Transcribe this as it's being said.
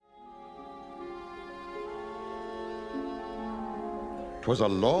'Twas a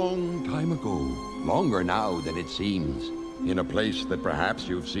long time ago, longer now than it seems, in a place that perhaps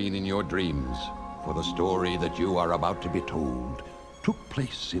you've seen in your dreams. For the story that you are about to be told took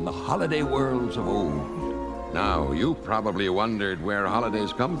place in the holiday worlds of old. Now, you probably wondered where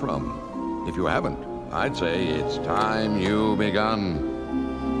holidays come from. If you haven't, I'd say it's time you begun.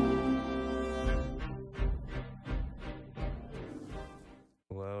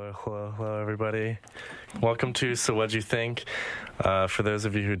 Hello, everybody. Welcome to So What'd You Think? For those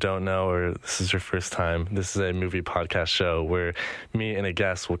of you who don't know, or this is your first time, this is a movie podcast show where me and a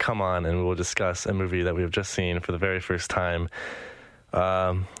guest will come on and we'll discuss a movie that we have just seen for the very first time.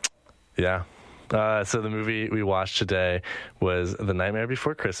 So the movie we watched today was The Nightmare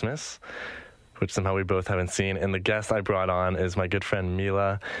Before Christmas, which somehow we both haven't seen. And the guest I brought on is my good friend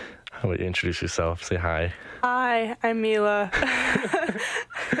Mila. How about you introduce yourself? Say hi. Hi, I'm Mila.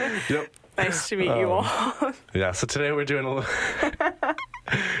 Yep. Nice to meet you all. Yeah, so today we're doing a little...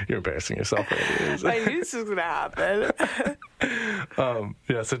 You're embarrassing yourself. I knew this was going to happen.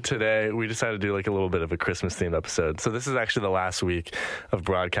 So today we decided to do like a little bit of a Christmas-themed episode. So this is actually the last week of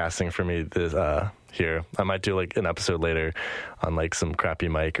broadcasting for me this, here. I might do like an episode later on like some crappy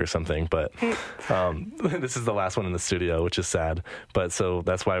mic or something, but this is the last one in the studio, which is sad. But so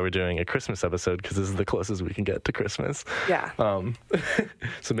that's why we're doing a Christmas episode, because this is the closest we can get to Christmas. Yeah.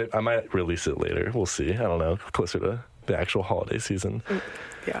 So maybe I might release it later. We'll see. I don't know. Closer to the actual holiday season.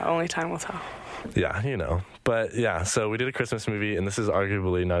 Yeah, only time will tell. Yeah, you know. But yeah, so we did a Christmas movie, and this is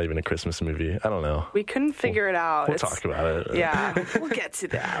arguably not even a Christmas movie. I don't know. We couldn't figure it out. We'll talk about it. Yeah, we'll get to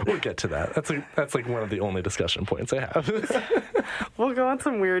that. We'll get to that. That's like one of the only discussion points I have. We'll go on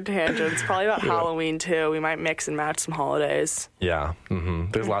some weird tangents, probably about Halloween too. We might mix and match some holidays. Yeah,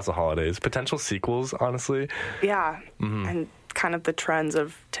 there's lots of holidays. Potential sequels, honestly. Yeah, and kind of the trends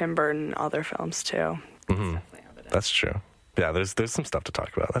of Tim Burton and other films too. That's true. Yeah, there's some stuff to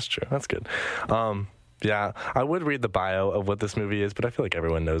talk about. That's true. That's good. Yeah, I would read the bio of what this movie is, but I feel like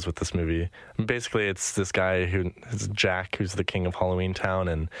everyone knows what this movie. Basically, it's this guy who is Jack, who's the king of Halloween Town,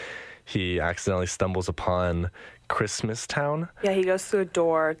 and he accidentally stumbles upon Christmas Town. Yeah, he goes through a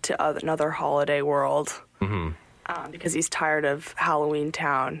door to another holiday world because he's tired of Halloween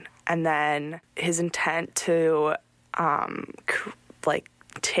Town, and then his intent to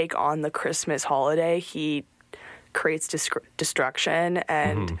take on the Christmas holiday, he creates destruction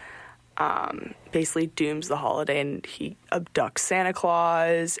and basically dooms the holiday, and he abducts Santa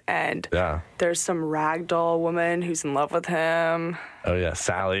Claus, and there's some ragdoll woman who's in love with him. Oh yeah,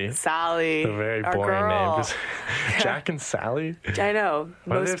 Sally. A very boring name. Jack and Sally. I know.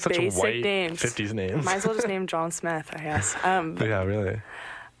 Why do they have most such basic white names. 50s names? Might as well just name John Smith, I guess. Yeah, really.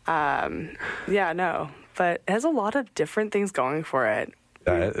 But it has a lot of different things going for it.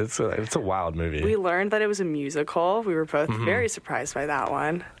 Yeah, it's a wild movie. We learned that it was a musical. We were both very surprised by that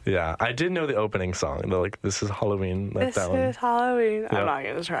one. Yeah, I did know the opening song. They're like, "This is Halloween." Like this that one. is Halloween. Yep. I'm not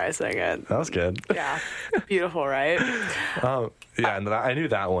going to try to sing it. That was good. Yeah, beautiful, right? Yeah, and I knew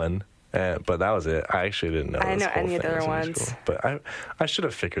that one, but that was it. I actually didn't know. I didn't this know whole any of the thing other was a ones. musical. But I should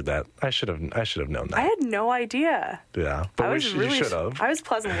have figured that. I should have known that. I had no idea. Yeah, but you should have. I was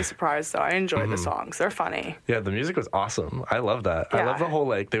pleasantly surprised, though. I enjoyed the songs. They're funny. Yeah, the music was awesome. I love that. Yeah. I love the whole,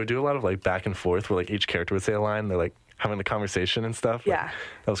 like, they would do a lot of, like, back and forth where, like, each character would say a line. They're, like, having the conversation and stuff. Yeah. Like,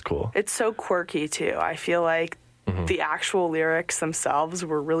 that was cool. It's so quirky, too. I feel like the actual lyrics themselves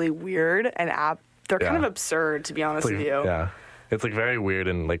were really weird, and they're kind of absurd, to be honest with you. Yeah. It's, like, very weird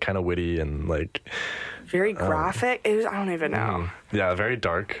and, like, kind of witty and, like... Very graphic. I don't even know. Yeah, very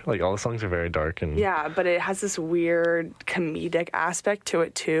dark. Like, all the songs are very dark. And yeah, but it has this weird comedic aspect to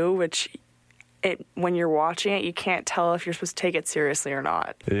it, too, which... when you're watching it, you can't tell if you're supposed to take it seriously or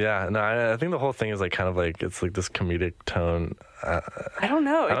not. Yeah, no, I think the whole thing is like kind of like it's like this comedic tone. I don't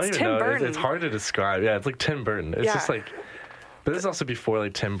know. It's Tim Burton. It's hard to describe. Yeah, it's like Tim Burton. It's just like, but this is also before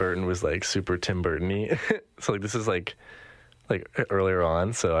like Tim Burton was like super Tim Burton-y. So like this is like earlier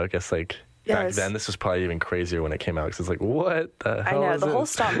on. So I guess like back then this was probably even crazier when it came out because it's like what the hell? I know is the this? whole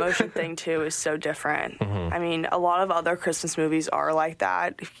stop motion thing too is so different. I mean, a lot of other Christmas movies are like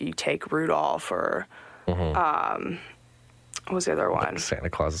that. If you take Rudolph or what was the other one? Like Santa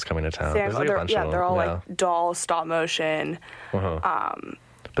Claus is Coming to Town. There's like a bunch of them. They're all like doll stop motion.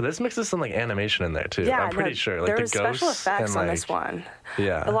 But this mixes some like animation in there too. Yeah, I'm pretty sure. Like there's the ghosts special effects and, on like, this one.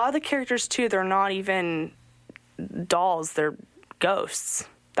 Yeah. A lot of the characters too, they're not even dolls, they're ghosts.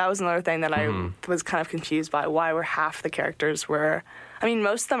 That was another thing that I was kind of confused by. Why were half the characters I mean,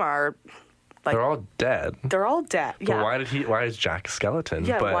 most of them are Like, They're all dead. they're all dead. But Yeah. why is Jack a skeleton?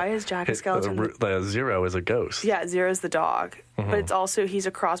 Yeah, But why is Jack a skeleton? The Zero is a ghost. Yeah, Zero's the dog. Mm-hmm. But it's also, he's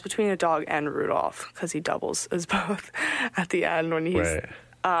a cross between a dog and Rudolph, because he doubles as both at the end when he's... Right.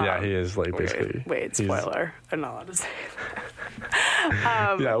 Yeah, he is like basically... Wait, he's- spoiler. I'm not allowed to say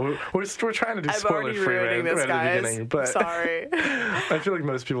Yeah, we're trying to do I'm spoiler already free ruining this, right at the guys. beginning, but Sorry. I feel like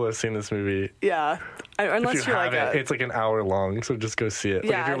most people have seen this movie. Yeah. Unless If you you're like haven't, a... it's like an hour long, so just go see it.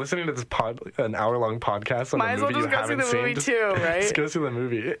 Like Yeah. if you're listening to this an hour long podcast on Might a as well movie you just go see haven't the seen, movie just, too, right? just go see the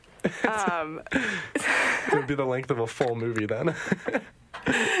movie. It would be the length of a full movie then.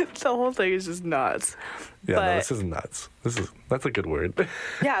 The whole thing is just nuts. Yeah, no, But- this is nuts. That's a good word.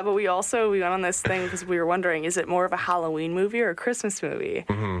 Yeah, but we went on this thing because we were wondering, is it more of a Halloween movie or a Christmas movie?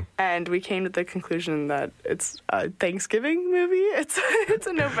 Mm-hmm. And we came to the conclusion that it's a Thanksgiving movie. It's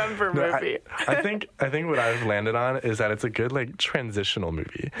a November movie. I think what I've landed on is that it's a good like transitional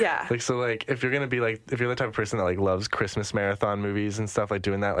movie. Yeah. Like so like if you're gonna be like if you're the type of person that like loves Christmas marathon movies and stuff, like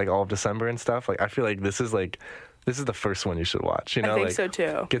doing that like all of December and stuff, like I feel like this is the first one you should watch. You know, I think like, so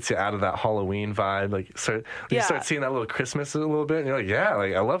too. Gets you out of that Halloween vibe. Like you Yeah. start seeing that little Christmas a little bit, and you're like, yeah,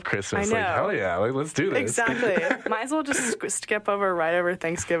 like I love Christmas. I Like know. hell yeah, like let's do this. Exactly. Might as well just skip right over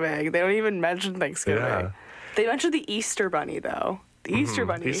Thanksgiving. They don't even mention Thanksgiving. Yeah. They mentioned the Easter Bunny, though. The Easter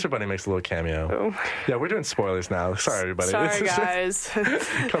Bunny. Easter Bunny makes a little cameo. Oh. Yeah, we're doing spoilers now. Sorry, everybody. Sorry, guys.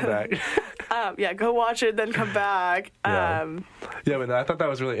 Come back. Yeah, go watch it, then come back. Yeah. Yeah, but I thought that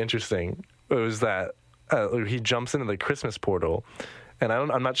was really interesting. It was that he jumps into the Christmas portal, and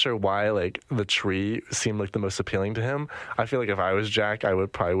I'm not sure why like the tree seemed like the most appealing to him. I feel like if I was Jack, I would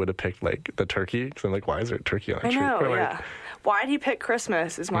have picked like the turkey, because I'm like, why is there a turkey on a I tree? know, Or, like, yeah. Why did he pick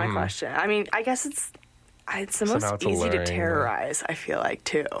Christmas is my question. I mean, I guess it's the most Somehow it's easy to alluring, terrorize, I feel like,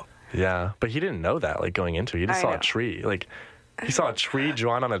 too. Yeah, but he didn't know that like going into it. He just I saw know. a tree. Like he saw a tree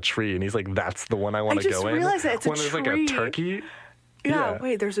drawn on a tree, and he's like, that's the one I want to just go in. realized that it's a when there's like tree. a turkey. Yeah, Yeah.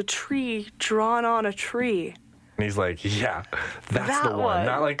 wait, there's a tree drawn on a tree. And he's like, yeah, that's That the one. one.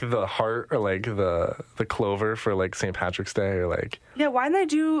 Not like the heart or like the clover for like St. Patrick's Day or like. Yeah, why didn't they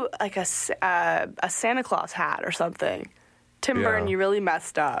do like a Santa Claus hat or something? Tim Yeah. Burton, you really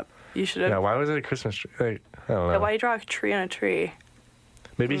messed up. You should have. Yeah, why was it a Christmas tree? Like, I don't know. Why you draw a tree on a tree?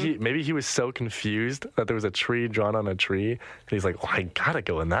 Maybe he was so confused that there was a tree drawn on a tree, and he's like, "Oh, I gotta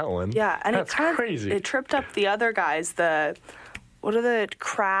go in that one." Yeah, and that's it kind crazy. of it tripped up the other guys. What are the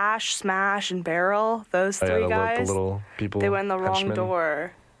Crash, Smash, and Barrel? Those Oh, yeah, three the guys. little people. They went in the wrong henchmen.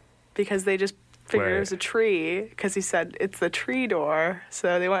 door because they just figured Right. it was a tree because he said it's the tree door.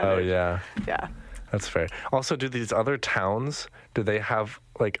 So they went. Oh yeah, Yeah. that's fair. Also, do these other towns? Do they have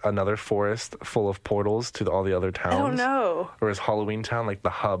like another forest full of portals to all the other towns? I don't know. Or is Halloween Town like the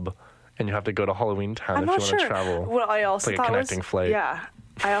hub, and you have to go to Halloween Town I'm if not you want sure. to travel? What I also It's like a thought connecting was flight. yeah.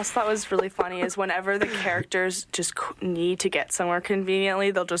 I also thought was really funny is whenever the characters just need to get somewhere conveniently,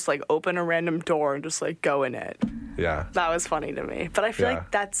 they'll just like open a random door and just like go in it. Yeah. That was funny to me. But I feel Yeah.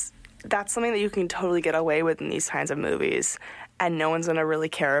 like that's something that you can totally get away with in these kinds of movies, and no one's gonna really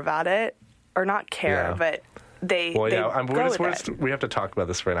care about it, or not care, Yeah. but they. Well, they yeah, go with it. we have to talk about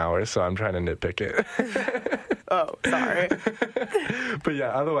this for an hour, so I'm trying to nitpick it. Oh, sorry. But yeah,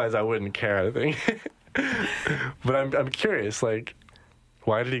 otherwise I wouldn't care, I think. But I'm curious, like,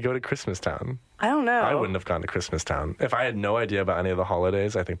 why did he go to Christmas Town? I don't know. I wouldn't have gone to Christmas Town. If I had no idea about any of the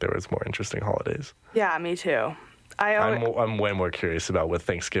holidays, I think there was more interesting holidays. Yeah, me too. I'm way more curious about what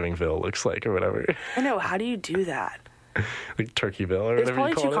Thanksgivingville looks like or whatever. I know. How do you do that? Like Turkeyville or It's whatever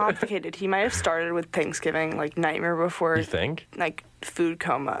probably you too call it. complicated. He might have started with Thanksgiving, like Nightmare Before, You think? like food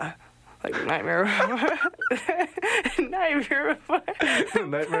coma, like Nightmare Before. Nightmare Before.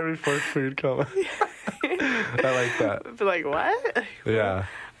 Nightmare Before Food Coma. I like that. But like what? Yeah.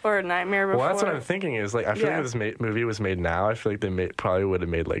 Or Nightmare Before. Well, that's what I'm thinking is like I feel Yeah. like if this movie was made now, I feel like they probably would have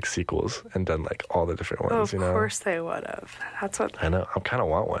made like sequels and done like all the different Oh, ones. of You know? course they would have. That's what. I know. I kind of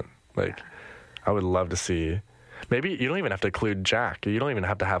want one. Like, I would love to see. Maybe you don't even have to include Jack. You don't even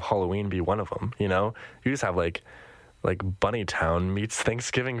have to have Halloween be one of them. You know, you just have like Bunnytown meets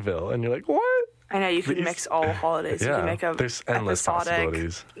Thanksgivingville, and you're like, what? I know you could These- mix all holidays. You Yeah, could make a there's endless episodic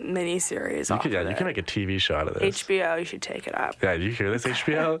possibilities. miniseries. You off could, of you it. can make a TV show out of this. HBO. You should take it up. Yeah, do you hear this,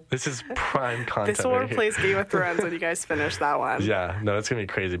 HBO? This is prime content. This will right here. replace Game of Thrones when you guys finish that one. Yeah, no, it's gonna be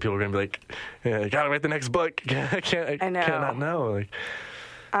crazy. People are gonna be like, yeah, "You gotta write the next book." I can't. I know. Can't not know. Like,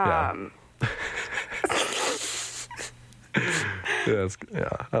 yeah. Yeah,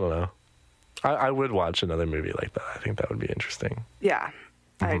 I don't know. I would watch another movie like that. I think that would be interesting. Yeah,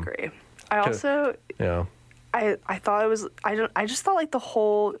 I agree. I also Yeah. I thought it was I just thought like the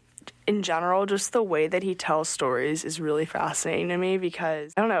whole in general, just the way that he tells stories is really fascinating to me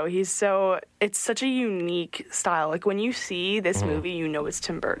because, I don't know, it's such a unique style. Like, when you see this movie, you know it's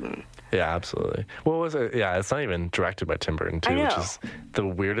Tim Burton. Yeah, absolutely. What was it? Yeah, it's not even directed by Tim Burton, too, which is the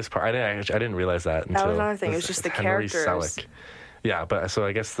weirdest part. I didn't realize that until... That was another thing. It was just the Henry characters. Selick. Yeah, but so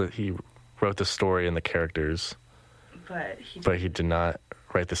I guess that he wrote the story and the characters, but he did not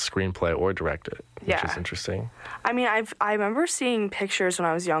write the screenplay or direct it, which is interesting. I mean, I remember seeing pictures when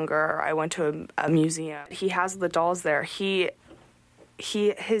I was younger. I went to a museum. He has the dolls there. His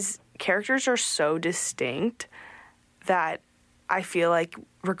characters are so distinct that I feel like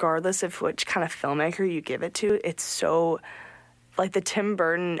regardless of which kind of filmmaker you give it to, it's so, like, the Tim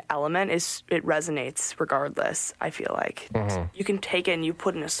Burton element it resonates regardless. I feel like you can take it and you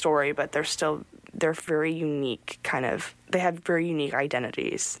put in a story, but they're very unique, they have very unique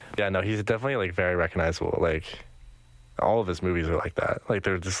identities. Yeah, no, he's definitely, like, very recognizable. Like, all of his movies are like that. Like,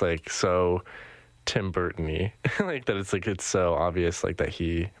 they're just, like, so Tim Burton-y. Like, that it's so obvious, like, that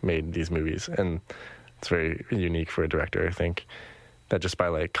he made these movies. And it's very unique for a director, I think, that just by,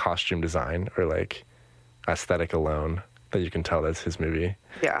 like, costume design or, like, aesthetic alone, that you can tell that's his movie.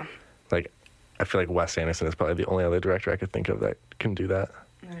 Yeah. Like, I feel like Wes Anderson is probably the only other director I could think of that can do that.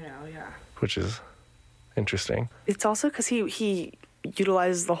 I know, yeah. Which is interesting. It's also because he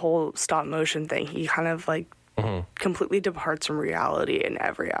utilizes the whole stop motion thing. He kind of, like, completely departs from reality in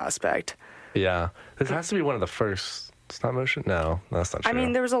every aspect. Yeah. This has to be one of the first stop motion? No, that's not true. I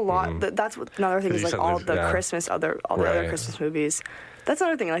mean, there was a lot. That's what another thing is, like, all the Christmas, all the other Christmas movies. That's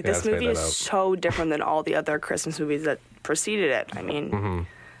another thing. Like, this movie is so different than all the other Christmas movies that preceded it. I mean,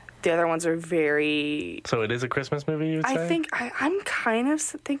 the other ones are very... So it is a Christmas movie, you would say? I think, I'm kind of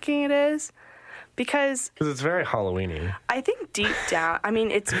thinking it is. Because it's very Halloween-y. I think deep down, I mean,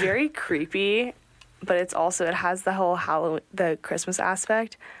 it's very creepy, but it has the whole the Christmas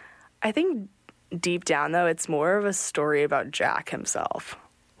aspect. I think deep down, though, it's more of a story about Jack himself.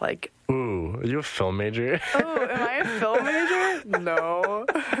 Like, ooh, are you a film major? Oh, am I a film major? No.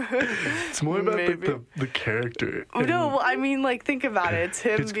 It's more about the character. No, well, I mean, like, think about it. It's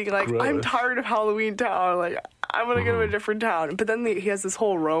him being like, gross. I'm tired of Halloween Town. Like, I want to go to a different town. But then he has this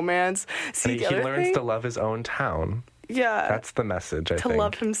whole romance. See, he learns to love his own town. Yeah. That's the message, I think. To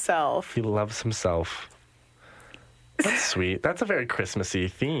love himself. He loves himself. That's sweet. That's a very Christmassy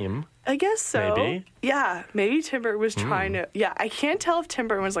theme. I guess so. Maybe. Yeah. Maybe Tim Burton was trying to... Yeah, I can't tell if Tim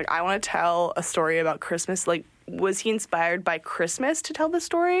Burton was like, I want to tell a story about Christmas. Like, was he inspired by Christmas to tell the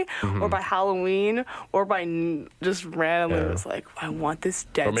story? Or by Halloween? Or by just randomly was like, I want this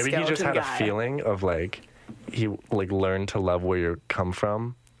dead skeleton guy. Or maybe he just had a feeling of, like, he, like, learned to love where you come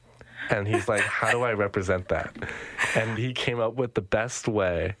from. And he's like, how do I represent that? And he came up with the best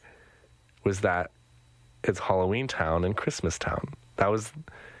way was that it's Halloween Town and Christmas Town.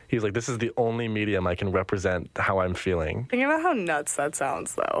 He's like, this is the only medium I can represent how I'm feeling. Think about how nuts that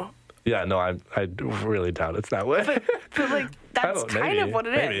sounds, though. Yeah, no, I really doubt it's that way. But like, that's kind of what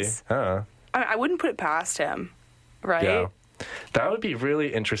it is. I wouldn't put it past him, right? Yeah. That would be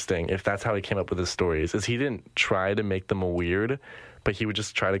really interesting if that's how he came up with his stories, is he didn't try to make them weird, but he would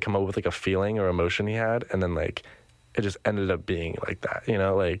just try to come up with, like, a feeling or emotion he had, and then, like, it just ended up being like that, you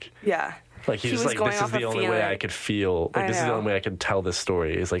know? Like, yeah. Like, he's just like, this is the only way I could feel. Like, this is the only way I could tell this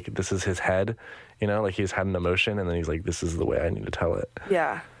story. Is like, this is his head, you know? Like, he's had an emotion, and then he's like, this is the way I need to tell it.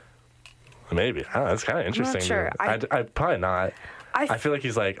 Yeah. Maybe. I don't know. That's kind of interesting. I'm not sure. I probably not. I feel like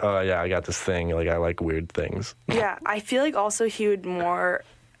he's like, oh, yeah, I got this thing. Like, I like weird things. Yeah. I feel like also he would more,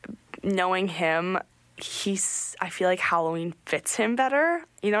 knowing him, I feel like Halloween fits him better.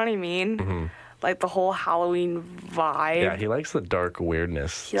 You know what I mean? Like, the whole Halloween vibe. Yeah, he likes the dark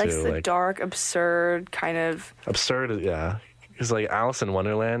weirdness, He likes the dark, absurd kind of... Absurd, yeah. Because, like, Alice in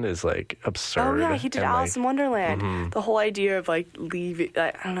Wonderland is, like, absurd. Oh, yeah, he did Alice in Wonderland. The whole idea of, like, leaving...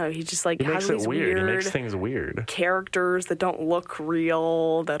 I don't know, he just, like, has these weird... He makes things weird. Characters that don't look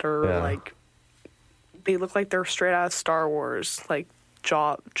real, like... They look like they're straight out of Star Wars. Like,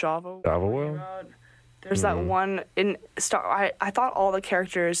 Java World? There's that one in Star. I thought all the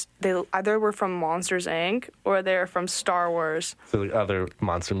characters, they either were from Monsters Inc. or they're from Star Wars. So, like, other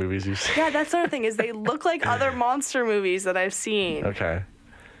monster movies you've seen. Yeah, that's another thing, is they look like other monster movies that I've seen. Okay.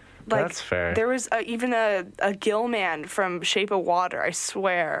 Like, that's fair. There was even a gill man from Shape of Water, I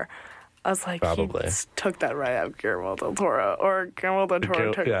swear. I was like, probably. He took that right out of Guillermo del Toro. Or Guillermo del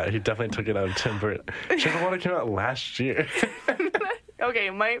Toro took... Yeah, he definitely took it out of Tim Burton. Shape of Water came out last year.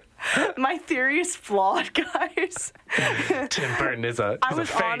 Okay, my theory is flawed, guys. Tim Burton is a I was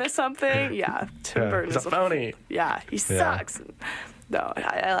onto something. Yeah, Tim Burton is a phony. Yeah, he sucks. No,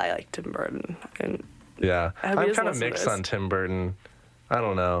 I like Tim Burton. And yeah, I'm kind of mixed on Tim Burton. I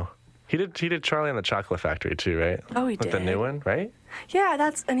don't know. He did Charlie and the Chocolate Factory too, right? Oh, he like did. The new one, right?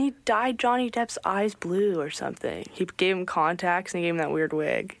 Yeah, and he dyed Johnny Depp's eyes blue or something. He gave him contacts and he gave him that weird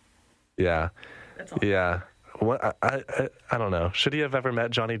wig. Yeah. That's all. Yeah. What I don't know. Should he have ever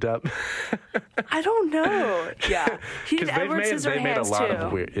met Johnny Depp? I don't know. Yeah, he did Edward they made a Scissorhands lot too.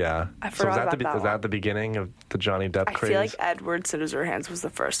 of weird. Yeah. I forgot about that Was that the beginning of the Johnny Depp I craze? feel like Edward Scissorhands was the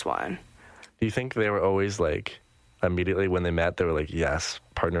first one. Do you think they were always like immediately when they met they were like yes,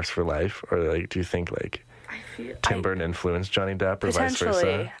 partners for life, or like do you think like Tim Burton influenced Johnny Depp or vice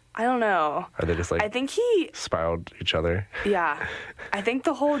versa? I don't know. Are they just like I think he spiraled each other? Yeah, I think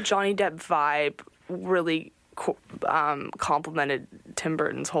the whole Johnny Depp vibe really complemented Tim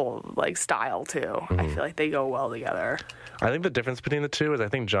Burton's whole like style too. Mm-hmm. I feel like they go well together. I think the difference between the two is I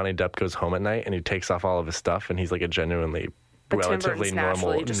think Johnny Depp goes home at night and he takes off all of his stuff and he's like a genuinely But relatively Tim Burton's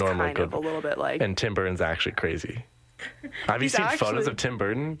naturally just normal kind of a little bit like. and Tim Burton's actually crazy. Have you seen photos of Tim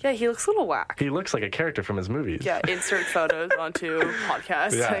Burton? Yeah, he looks a little whack. He looks like a character from his movies. Yeah, insert photos onto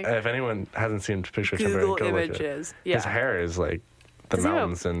podcast. Yeah, like, if anyone hasn't seen pictures of Tim Google Burton, go look images. at it. Yeah. His hair is like the Does he have-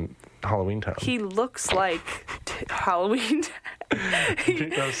 mountains in Halloween Town. he looks like Halloween.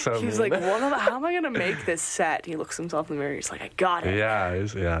 That was so He's mean. like, how am I gonna make this set? He looks himself in the mirror. He's like, I got it.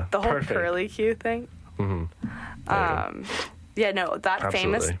 Yeah, The whole perfect. curly Q thing. Mm-hmm. Yeah, no, that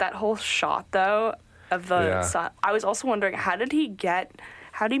Absolutely. that whole shot though of the Yeah. sun. I was also wondering, how did he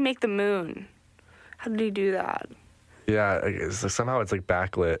make the moon? How did he do that? Yeah, somehow it's like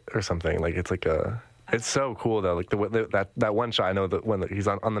backlit or something. Like it's like it's so cool though. Like that one shot, I know that when he's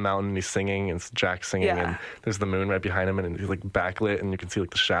on the mountain, he's singing, and it's Jack singing, Yeah. and there's the moon right behind him, and he's like backlit, and you can see like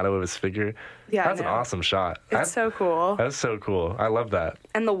the shadow of his figure. Yeah, that's an awesome shot. It's so cool. That's so cool. I love that.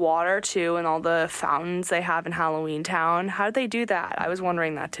 And the water too, and all the fountains they have in Halloween Town. How did they do that? I was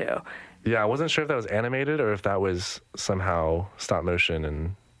wondering that too. Yeah, I wasn't sure if that was animated or if that was somehow stop motion,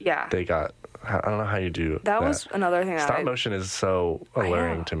 and Yeah, they got. I don't know how you do that. that was another thing. Stop motion is so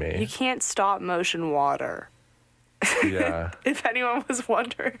alluring to me. You can't stop motion water. Yeah. If anyone was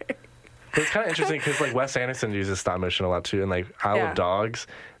wondering. It's kind of interesting because like Wes Anderson uses stop motion a lot too, and like Isle Yeah. of Dogs,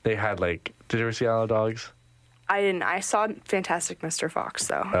 they had like. Did you ever see Isle of Dogs? I didn't. I saw Fantastic Mr. Fox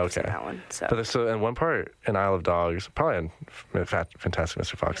though. I've seen Okay. that one. So But so in one part in Isle of Dogs, probably in Fantastic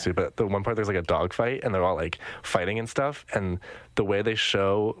Mr. Fox too, but the one part there's like a dog fight and they're all like fighting and stuff, and the way they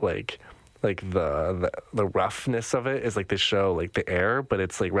show like the roughness of it is like they show like the air, but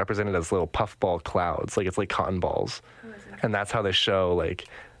it's like represented as little puffball clouds, like it's like cotton balls, and that's how they show like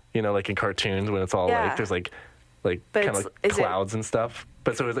like in cartoons when it's all Yeah. like there's like But kind it's- of like is it- clouds and stuff.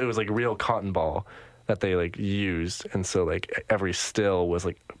 But so it was like real cotton ball that they like used, and so like every still was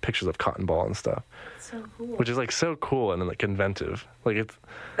like pictures of cotton ball and stuff, so cool. which is like so cool and like inventive. Like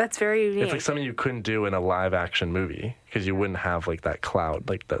That's very unique. it's like something you couldn't do in a live action movie because you wouldn't have like that cloud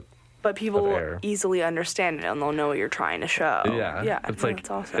like that. but people of will air. easily understand it and they'll know what you're trying to show. Yeah, Yeah. It's no, like that's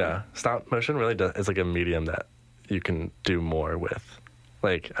awesome. yeah, stop motion really is like a medium that you can do more with.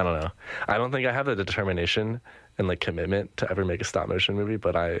 Like I don't know. I don't think I have the determination and like commitment to ever make a stop motion movie,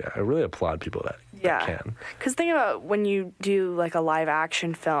 but I really applaud people that can. Because think about when you do like a live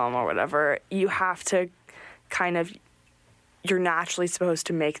action film or whatever, you have to kind of, you're naturally supposed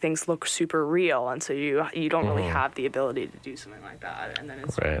to make things look super real, and so you don't really have the ability to do something like that. And then in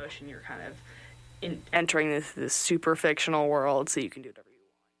stop Right. motion, you're kind of entering this super fictional world, so you can do whatever you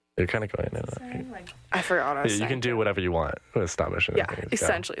You're kind of going in. want. Like, I forgot what I was You saying. can do whatever you want with stop motion. Yeah, things.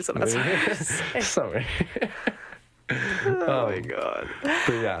 essentially. So that's what I was saying. Sorry. Oh my god.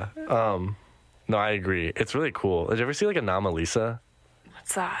 But yeah, no, I agree. It's really cool. Did you ever see like Anomalisa?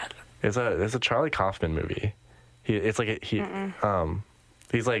 What's that? It's a Charlie Kaufman movie. He's like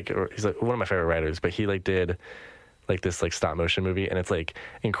one of my favorite writers, but he like did like this like stop motion movie, and it's like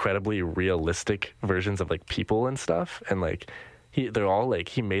incredibly realistic versions of like people and stuff, and like they're all like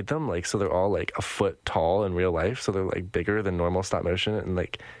he made them like so they're all like a foot tall in real life, so they're like bigger than normal stop motion, and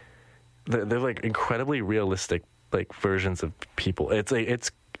like they're like incredibly realistic like versions of people. It's like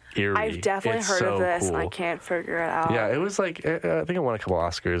it's eerie. I've definitely It's heard so of this, and I cool. can't figure it out. Yeah, it was like I think it won a couple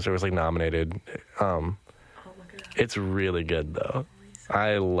Oscars. It was like nominated. It's really good though.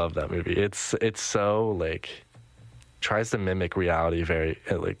 I love that movie. It's so like tries to mimic reality very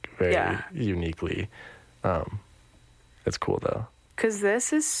Yeah. uniquely. It's cool though. Because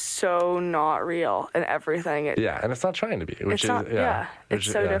this is so not real and everything. Yeah, and it's not trying to be. Which It's not. is Yeah, which it's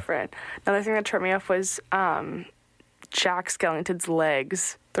is- so yeah. different. Another thing that tripped me off was Jack Skellington's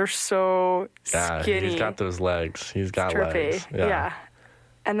legs. They're so Yeah, skinny. he's got those legs. He's got trippy. legs. Yeah.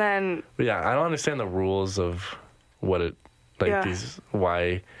 And then But yeah, I don't understand the rules of what it like Yeah. these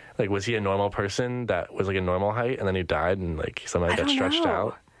why Like, was he a normal person that was like a normal height, and then he died, and like somehow got stretched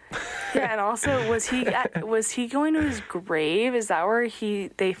out? Yeah, and also was he going to his grave? Is that where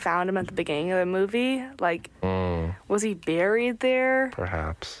they found him at the beginning of the movie? Like, was he buried there?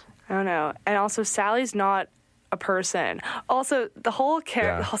 Perhaps. I don't know. And also, Sally's not a person. Also, the whole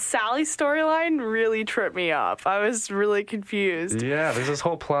Sally storyline really tripped me up. I was really confused. Yeah, there's this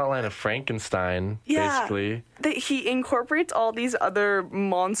whole plot line of Frankenstein, basically. He incorporates all these other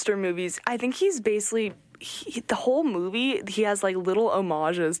monster movies. I think he's basically... the whole movie, he has like little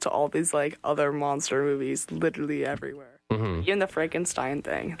homages to all these like other monster movies literally everywhere. Even the Frankenstein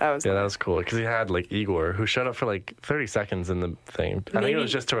thing. That was cool because he had like Igor, who showed up for like 30 seconds in the thing. I think it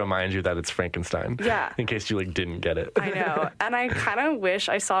was just to remind you that it's Frankenstein. Yeah. In case you like didn't get it. I know. And I kind of wish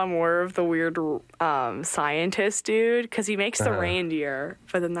I saw more of the weird scientist dude, because he makes the reindeer,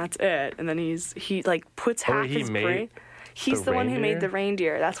 but then that's it. And then he like puts half his brain. He's the one who made the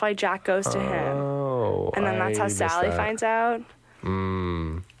reindeer. That's why Jack goes to him. Oh, and then that's how Sally finds out.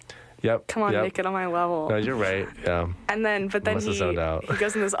 Yep. Come on, make it on my level. No, you're right. Yeah. And then, but then he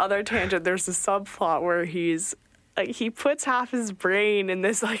goes in this other tangent. There's a subplot where he's like, he puts half his brain in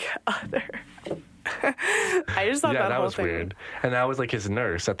this like other. I just thought that whole was thing weird. And that was like his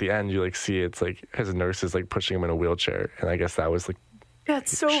nurse at the end. You like see it's like his nurse is like pushing him in a wheelchair, and I guess that was like. Yeah,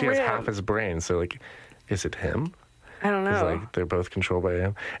 it's so she weird. has half his brain, so like, is it him? I don't know. It's like they're both controlled by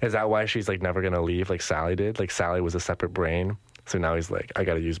him. Is that why she's like never gonna leave like Sally did? Like Sally was a separate brain, so now he's like, I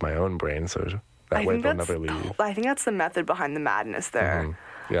gotta use my own brain, so that way they'll never leave. I think that's the method behind the madness there.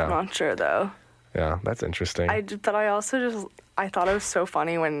 Yeah. I'm not sure though. Yeah, that's interesting. But I also I thought it was so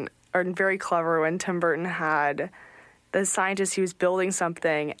funny or very clever when Tim Burton had the scientist. He was building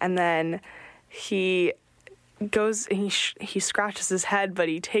something, and then he goes and he scratches his head, but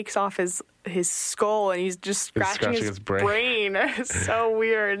he takes off his skull and he's just scratching his brain. It's so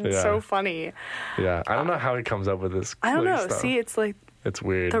weird. It's so funny. Yeah, I don't know how he comes up with this. I don't know. Stuff. See, it's like it's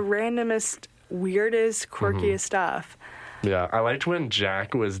weird. The randomest, weirdest, quirkiest stuff. Yeah, I liked when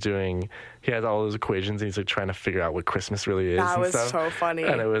Jack was he had all those equations and he's like trying to figure out what Christmas really is. That and was stuff. so funny.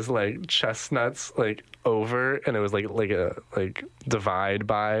 And it was like chestnuts like over, and it was like a divide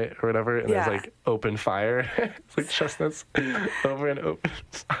by or whatever, and there's like open fire. It's like chestnuts over and open.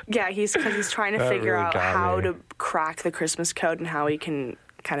 Yeah, because he's trying to figure out how to crack the Christmas code and how he can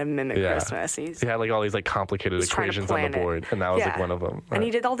kind of mimic Christmas. He had like all these like complicated equations on the board, and that was like one of them. And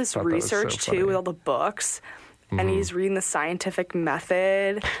he did all this research too with all the books. And he's reading the scientific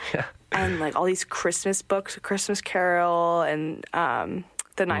method and like all these Christmas books, Christmas Carol and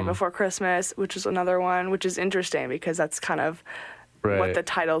The Night Before Christmas, which is another one, which is interesting because that's kind of what the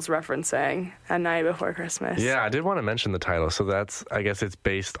title's referencing, A Night Before Christmas. Yeah, I did want to mention the title. So I guess it's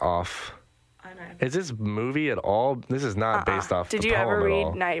based off. Is this movie at all? This is not based off the poem. Did you ever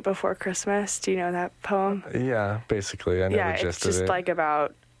read Night Before Christmas? Do you know that poem? Yeah, basically. I know the gist of it. Yeah, it's just like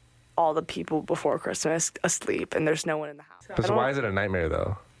about all the people before Christmas asleep and there's no one in the house. So why is it a nightmare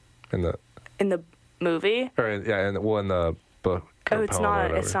though? In the movie? Or in the book. It's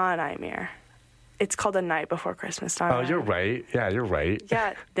not a nightmare. It's called A Night Before Christmas. You're right. Yeah, you're right.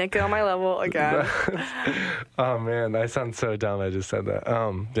 Yeah, Nick on my level again. Oh man, I sound so dumb. I just said that.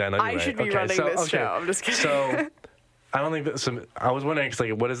 Yeah, no, I should be running this show. I'm just kidding. So I don't think that. So I was wondering, cause,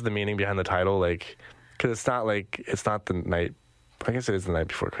 like, what is the meaning behind the title? Like, because it's not the night. I guess it is the night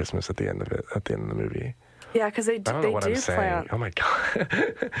before Christmas at the end of the movie. Yeah, because they do plan. Oh my god.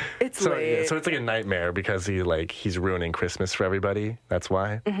 It's late. Yeah, so it's like a nightmare because he's ruining Christmas for everybody. That's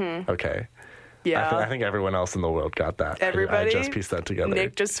why. Okay. Yeah. I think everyone else in the world got that. Everybody. I just pieced that together.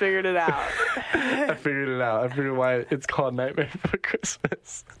 Nick just figured it out. I figured it out. I figured why it's called Nightmare Before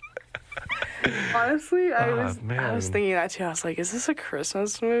Christmas. Honestly, I was thinking that too. I was like, is this a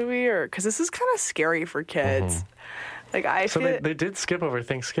Christmas movie or because this is kind of scary for kids? Like they did skip over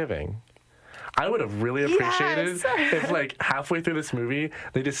Thanksgiving. I would have really appreciated if, like, halfway through this movie,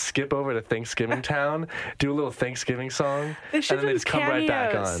 they just skip over to Thanksgiving Town, do a little Thanksgiving song, and then they just come right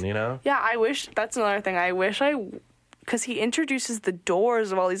back on, you know? Yeah, I wish, that's another thing. I wish because he introduces the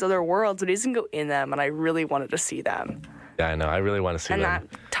doors of all these other worlds, but he doesn't go in them, and I really wanted to see them. Yeah, I know. I really want to see them. And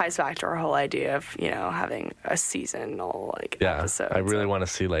that ties back to our whole idea of, having a seasonal, episode. I really want to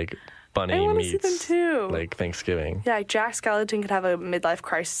see, like, Bunny meets like Thanksgiving. Yeah, Jack Skellington could have a midlife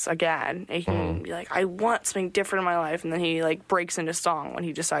crisis again. And he can be like, I want something different in my life, and then he like breaks into song when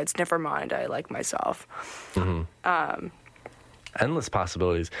he decides, never mind, I like myself. Endless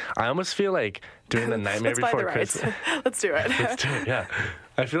possibilities. I almost feel like doing the Nightmare Before Christmas. Let's do it. Let's do it. Yeah,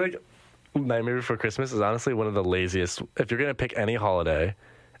 I feel like Nightmare Before Christmas is honestly one of the laziest. If you're gonna pick any holiday,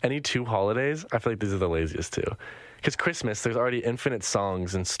 any two holidays, I feel like these are the laziest two. because Christmas, there's already infinite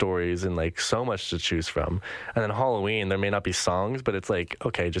songs and stories and like so much to choose from. And then Halloween, there may not be songs, but it's like,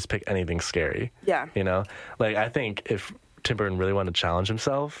 okay, just pick anything scary. Yeah. You know, like I think if Tim Burton really wanted to challenge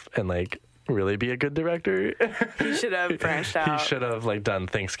himself and like really be a good director, He should have branched out. he should have like done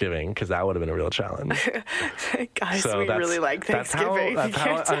Thanksgiving, because that would have been a real challenge. Guys, So we really like Thanksgiving. That's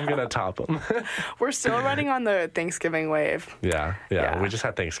how I'm gonna top him. We're still running on the Thanksgiving wave. Yeah. We just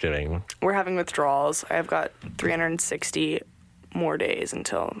had Thanksgiving. We're having withdrawals. I've got 360 more days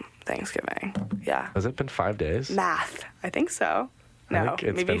until Thanksgiving. Yeah. Has it been 5 days? Math. I think so. I No, think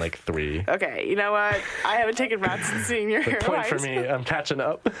it's maybe been like 3. Okay, you know what? I haven't taken math since senior year. Point for me. I'm catching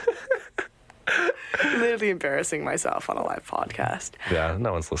up. Literally embarrassing myself on a live podcast. Yeah,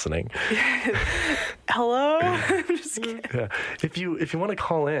 no one's listening. Hello? I'm just kidding. Yeah, if you want to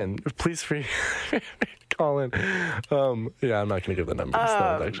call in, please call in. Yeah, I'm not gonna give the numbers.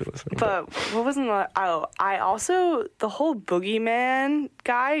 No one's actually listening. But what wasn't the? Oh, I also the whole boogeyman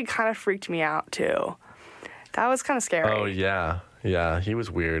guy kind of freaked me out too. That was kind of scary. Oh yeah, he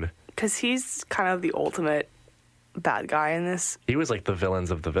was weird. Because he's kind of the ultimate bad guy in this. He was like the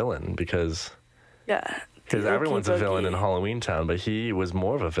villains of the villain, because Yeah. everyone's a villain in Boogie. Halloween Town, but he was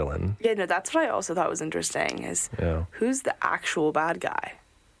more of a villain. Yeah, no, that's what I also thought was interesting is Yeah. who's the actual bad guy?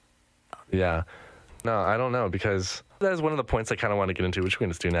 Yeah. No, I don't know, because that is one of the points I kind of want to get into, which we're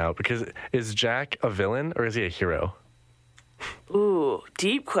going to do now. Because is Jack a villain or is he a hero? Ooh,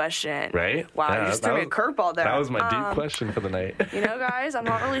 deep question. Right? Wow, Yeah, you just that threw me a was- curveball there. That was my deep question for the night. You know, guys, I'm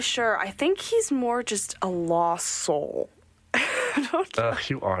not really sure. I think he's more just a lost soul.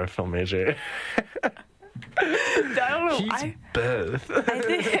 You are a film major. I don't know. He's both. I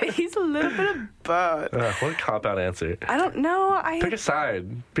think he's a little bit of both. What a cop-out answer. I don't know. Pick a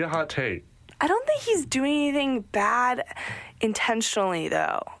side. Be a hot take. I don't think he's doing anything bad intentionally,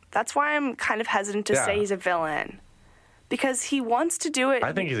 though. That's why I'm kind of hesitant to say he's a villain. Because he wants to do it.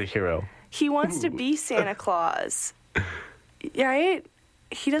 I think he's a hero. He wants to be Santa Claus. Right?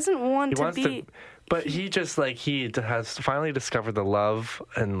 He doesn't want to be... But he just, like, he has finally discovered the love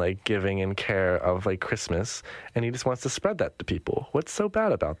and, like, giving and care of, like, Christmas, and he just wants to spread that to people. What's so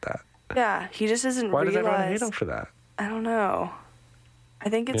bad about that? Yeah, he just doesn't Why realize... does everyone hate him for that? I don't know. I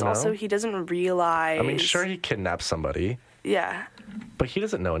think it's You know? also he doesn't realize... I mean, sure, he kidnapped somebody, Yeah. but he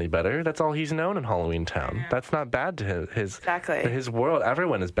doesn't know any better. That's all he's known in Halloween Town. That's not bad to his Exactly. his world.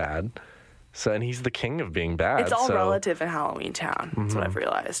 Everyone is bad. So, and he's the king of being bad. It's all so, relative in Halloween Town. That's what I've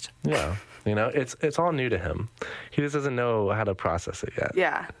realized. Yeah. You know, it's all new to him. He just doesn't know how to process it yet.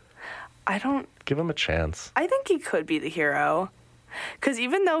 Yeah. Give him a chance. I think he could be the hero. Because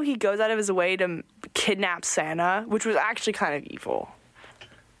even though he goes out of his way to kidnap Santa, which was actually kind of evil.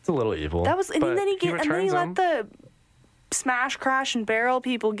 It's a little evil. That was, and but then he returns let them. the smash, crash, and barrel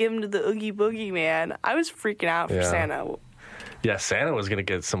people give him to the Oogie Boogie Man. I was freaking out for Yeah. Santa. Yeah, Santa was going to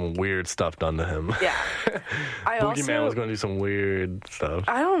get some weird stuff done to him. Yeah. Boogeyman was going to do some weird stuff.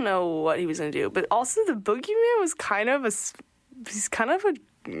 I don't know what he was going to do, but also the Boogeyman was kind of he's kind of a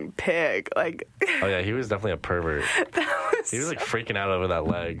pig. Like, Oh, yeah, he was definitely a pervert. He was like freaking out over that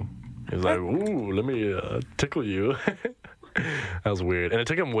leg. He was like, ooh, let me tickle you. That was weird. And it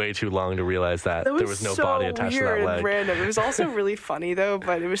took him way too long to realize that there was no so body attached to weird that and leg. random. It was also really funny though,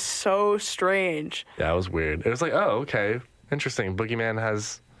 but it was so strange. Yeah, it was weird. It was like, oh, okay. Interesting. Boogeyman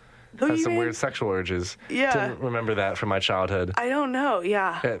has some Boogeyman? weird sexual urges. Yeah. Didn't remember that from my childhood. I don't know.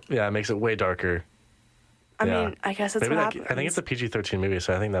 Yeah. It makes it way darker. I Yeah. mean, I guess that's Maybe what like, happens. I think it's a PG-13 movie,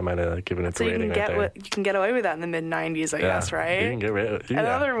 so I think that might have given it so the you can rating right get there. you can get away with that in the mid '90s, I Yeah, guess, right? You can get rid of it.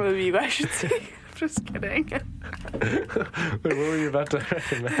 Another movie you guys should see. Just kidding. Wait, what were you about to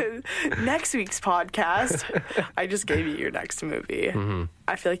recommend? Next week's podcast, I just gave you your next movie. Mm-hmm.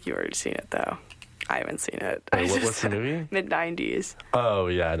 I feel like you've already seen it though. I haven't seen it. Wait, what's the movie? Mid '90s. Oh,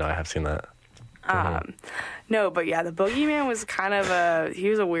 yeah, no, I have seen that. No, but yeah, the Boogeyman was kind of he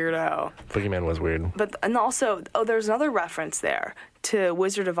was a weirdo. Boogeyman was weird. But and also, there's another reference there to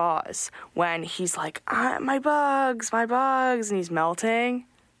Wizard of Oz when he's like, my bugs, and he's melting.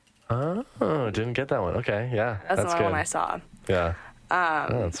 Oh, didn't get that one. Okay, yeah, That's the good. one I saw. Yeah. Oh,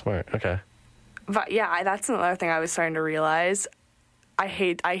 that's smart. Okay. But yeah, that's another thing I was starting to realize. I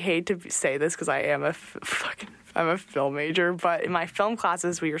hate to say this because I am I'm a film major, but in my film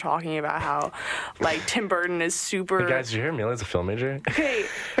classes we were talking about how like Tim Burton is super. Hey guys, did you hear Mila's a film major? Okay,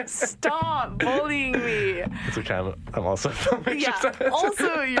 stop bullying me. It's okay. I'm also a film major. Yeah,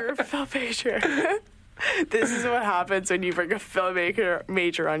 also you're a film major. This is what happens when you bring a filmmaker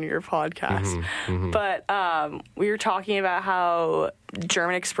major on your podcast. But we were talking about how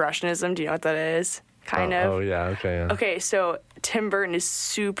German Expressionism, do you know what that is? kind of. Oh, yeah, okay, yeah. Okay, so Tim Burton is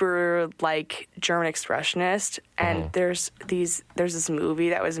super like German expressionist, and there's this movie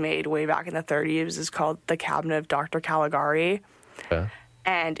that was made way back in the 30s. It's called The Cabinet of Dr. Caligari, Yeah.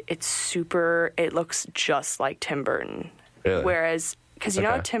 and it looks just like Tim Burton. Really? Whereas, because you know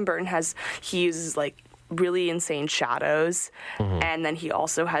how Okay. Tim Burton he uses like really insane shadows, and then he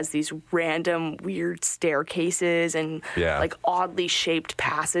also has these random weird staircases and Yeah. like oddly shaped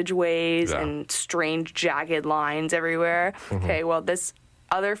passageways Yeah. and strange jagged lines everywhere. Okay, well, this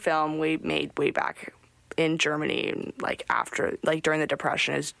other film we made way back in Germany, like during the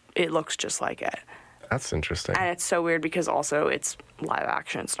Depression, it looks just like it. That's interesting. And it's so weird because also it's live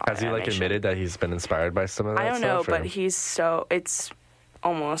action. It's not Has he like animation. admitted that he's been inspired by some of that I don't know, stuff? but it's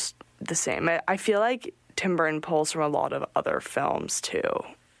almost the same. I feel like Tim Burton pulls from a lot of other films too.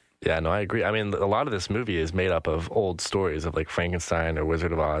 Yeah, no, I agree. I mean, a lot of this movie is made up of old stories of like Frankenstein or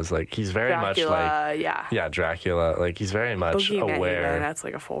Wizard of Oz. Like he's very Dracula, much like yeah, Dracula. Like he's very much Boogeyman, aware. even, that's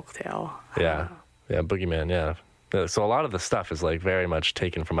like a folk tale. Yeah, Boogeyman. Yeah. So a lot of the stuff is like very much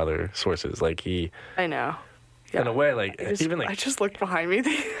taken from other sources. Like I know. Yeah. in a way, like I even just looked behind me,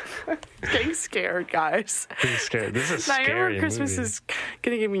 getting scared, guys. being scared. This is a Nightmare scary Before Christmas movie. is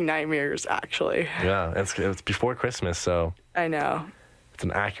gonna give me nightmares. Actually, Yeah, it's before Christmas, so I know. it's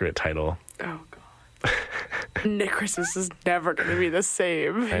an accurate title. Oh god. Nick Christmas is never gonna be the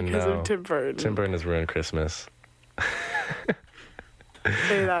same I because know. of Tim Burton. Tim Burton has ruined Christmas.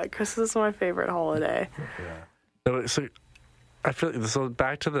 Say that Christmas is my favorite holiday. So I feel so.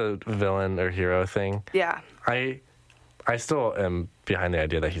 Back to the villain or hero thing. Yeah. I still am behind the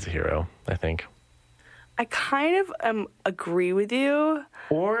idea that he's a hero, I think. I kind of agree with you.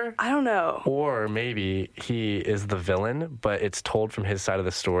 Or I don't know. Or maybe he is the villain, but it's told from his side of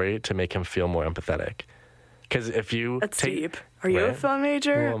the story to make him feel more empathetic. Because if you That's take, deep. Are you a right? film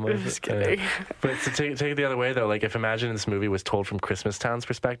major? Well, I'm just kidding. But to take it the other way, though, like if imagine this movie was told from Christmas Town's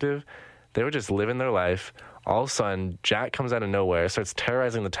perspective, they were just living their life. All of a sudden, Jack comes out of nowhere, starts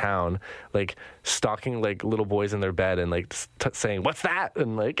terrorizing the town, like stalking like little boys in their bed and like saying, "What's that?"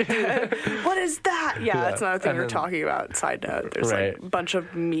 and like, What is that? Yeah, that's another thing And you're then- talking about. Side note, there's Right. like a bunch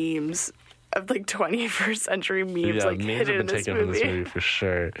of memes of like 21st century memes yeah, like memes hidden have been in this taken from this movie for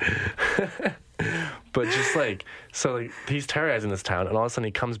sure. But just like, so like he's terrorizing this town and all of a sudden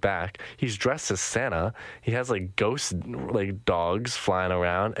he comes back, he's dressed as Santa, he has like ghost like dogs flying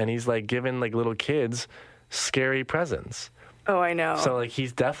around and he's like giving like little kids scary presents. Oh, I know. So like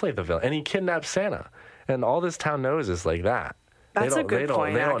he's definitely the villain and he kidnaps Santa and all this town knows is like that. That's a good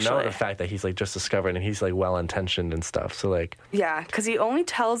point, They don't know actually. the fact that he's like just discovered and he's like well-intentioned and stuff. So like, Yeah, because he only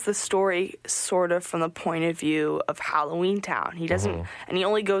tells the story sort of from the point of view of Halloween Town. He doesn't, Mm-hmm. and he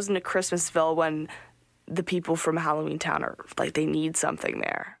only goes into Christmasville when the people from Halloween Town are like they need something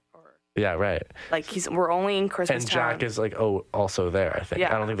there. yeah, right. Like we're only in Christmas And Town Jack is like, also there, I think.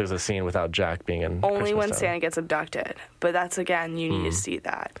 Yeah. I don't think there's a scene without Jack being in only Christmas when Town. Santa gets abducted. But that's again, you need to see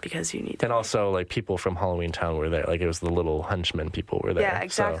that because you need to. And also, like, people from Halloween Town were there. Like, it was the little henchmen people were there. Yeah, So-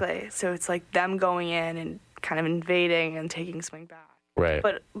 exactly. So it's like them going in and kind of invading and taking swing back. right.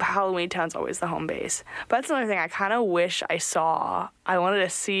 But Halloween Town's always the home base. But that's another thing I kind of wish I saw. I wanted to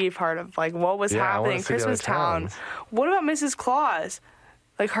see part of like what was Yeah, I wanna happening in see the other Christmas Town. towns. What about Mrs. Claus?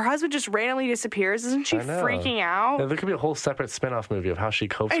 Like her husband just randomly disappears. Isn't she I know. freaking out? Yeah, there could be a whole separate spin-off movie of how she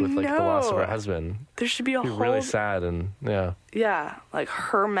copes I with, like, the loss of her know. husband. There should be a It'd be whole really sad and, yeah. yeah, like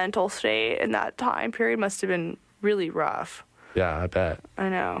her mental state in that time period must have been really rough. Yeah, I bet. I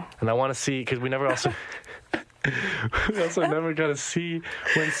know. And I want to see, because we never also... we also never got to see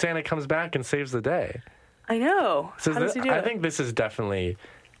when Santa comes back and saves the day. I know. So How does he do I it? think this is definitely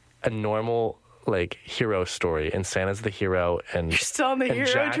a normal, like, hero story, and Santa's the hero, and You're still on the and hero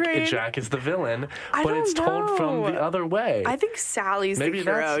Jack, train? and Jack is the villain, I but it's don't told from know. the other way. I think Sally's Maybe the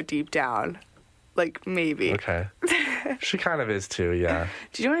hero that's- deep down. Like maybe. Okay. She kind of is too, yeah.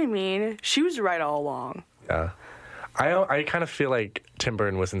 Do you know what I mean? She was right all along. Yeah. I kind of feel like Tim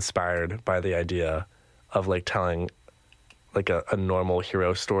Burton was inspired by the idea of like telling like a normal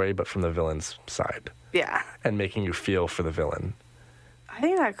hero story, but from the villain's side Yeah. and making you feel for the villain. I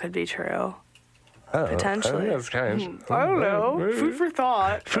think that could be true. Oh, Potentially. I think that's kind of, I don't know. Food for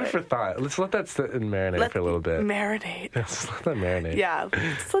thought. Food for thought. Let's let that sit and marinate for a little bit. Marinate. Let's let that marinate. Yeah.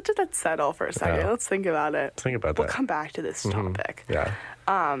 Let's let that settle for a second. Yeah. Let's think about it. Think about We'll that. come back to this topic. Yeah.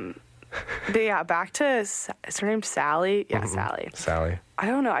 But yeah, back to, is her name Sally? Yeah, Mm-hmm. Sally. Sally. I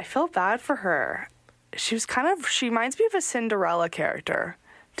don't know. I feel bad for her. She reminds me of a Cinderella character,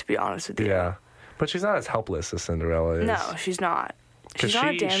 to be honest with you. Yeah. But she's not as helpless as Cinderella is. No, she's not. 'Cause She's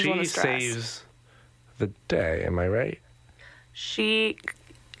not a damsel in she distress. saves the day, am I right? She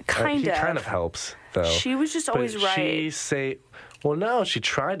Kind he of. kind of helps, though. She was just But always right. Well, no, she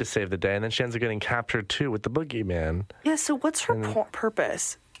tried to save the day, and then she ends up getting captured, too, with the boogeyman. Yeah, so what's her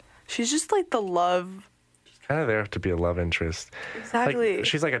purpose? She's just like the love. Kind of there to be a love interest. Exactly. Like,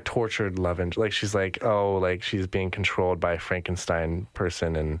 she's like a tortured love interest. Like, she's like, oh, like, she's being controlled by a Frankenstein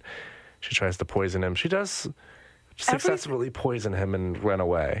person, and she tries to poison him. She does successfully poison him and run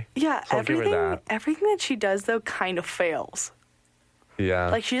away. Yeah, so I'll give her that. Everything that she does, though, kind of fails. Yeah.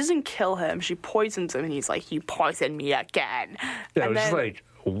 Like, she doesn't kill him. She poisons him, and he's like, you poisoned me again. Yeah, and it was just like,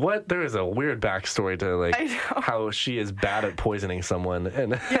 what? There is a weird backstory to, like, how she is bad at poisoning someone.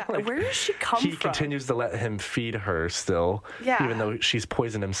 And yeah, like, where does she come from? He continues to let him feed her still, even though she's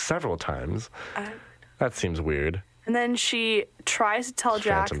poisoned him several times. That seems weird. And then she tries to tell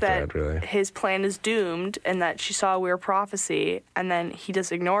Jack that his plan is doomed and that she saw a weird prophecy, and then he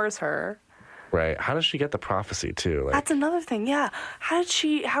just ignores her. Right. How does she get the prophecy, too? Like, that's another thing, yeah. How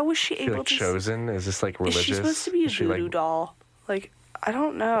was she able to... chosen? Is this, like, religious? Is she supposed to be a voodoo doll? Like, I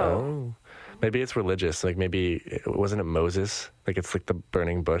don't know. Oh. Maybe it's religious. Like, maybe, wasn't it Moses? Like, it's like the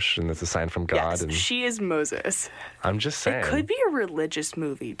burning bush, and it's a sign from God. Yes, and she is Moses. I'm just saying. It could be a religious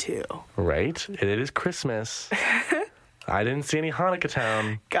movie, too. Right? It is Christmas. I didn't see any Hanukkah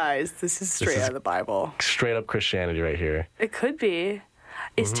Town. Guys, this is straight out of the Bible. Straight up Christianity right here. It could be.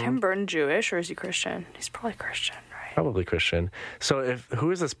 Is Tim Burton Jewish or is he Christian? He's probably Christian, right? Probably Christian. So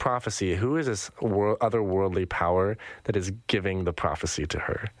who is this prophecy? Who is this otherworldly power that is giving the prophecy to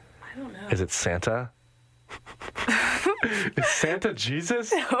her? I don't know. Is it Santa? Is Santa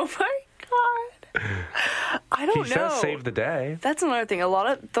Jesus? Oh my God. I don't know. He says save the day. That's another thing.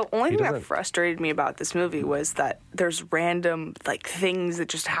 The only thing that frustrated me about this movie was that there's random like things that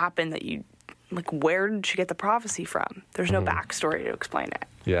just happen that you like, where did she get the prophecy from? There's no backstory to explain it.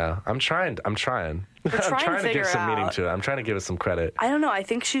 Yeah, I'm trying. I'm trying to give some meaning to it. I'm trying to give it some credit. I don't know. I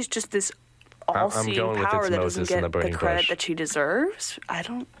think she's just this all-seeing power that doesn't get the credit that she deserves. I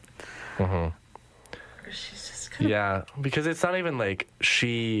don't... She's just kind of... Yeah, because it's not even like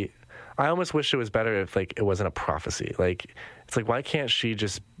she... I almost wish it was better if, like, it wasn't a prophecy. Like, it's like, why can't she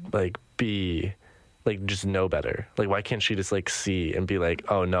just, like, be... like, just know better? Like, why can't she just, like, see and be like,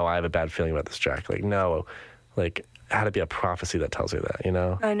 oh, no, I have a bad feeling about this Jack? Like, no, like, it had to be a prophecy that tells her that, you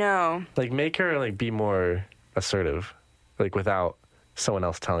know? I know. Like, make her, like, be more assertive, like, without someone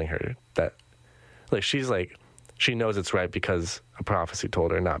else telling her that, like, she's, like, she knows it's right because a prophecy told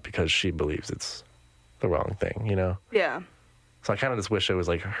her, not because she believes it's the wrong thing, you know? Yeah. So I kind of just wish it was,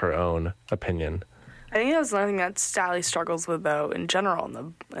 like, her own opinion. I think that's another thing that Sally struggles with, though, in general in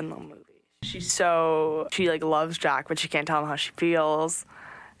the movie. She like loves Jack, but she can't tell him how she feels.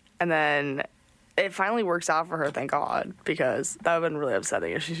 And then it finally works out for her, thank God, because that would have been really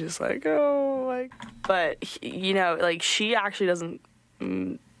upsetting if she's just like, oh, like. But, you know, like, she actually doesn't,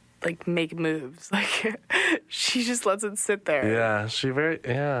 like, make moves. Like, she just lets it sit there. Yeah,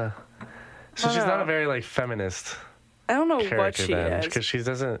 So she's not a very, like, feminist. I don't know what she is. Because she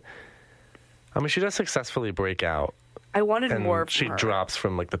doesn't, I mean, she does successful break out. I wanted more from her. She drops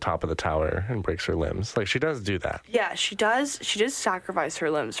from, like, the top of the tower and breaks her limbs. Like, she does do that. Yeah, she does. She does sacrifice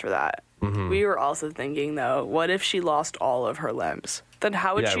her limbs for that. Mm-hmm. We were also thinking, though, what if she lost all of her limbs? Then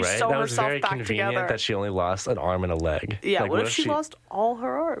how would she sew herself back together? That was very convenient that she only lost an arm and a leg. Yeah, like, what if she lost all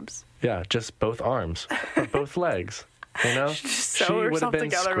her arms? Yeah, just both arms. Or both legs. You know? She just sew herself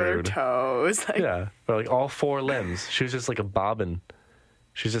together with her toes. Like, yeah, or, like, all four limbs. She was just like a bobbin.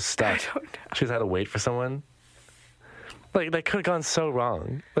 She's just stuck. I don't know. She's had to wait for someone. Like, that could have gone so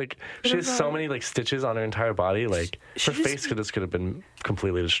wrong. Like, she has so many, like, stitches on her entire body. Like, her face could have been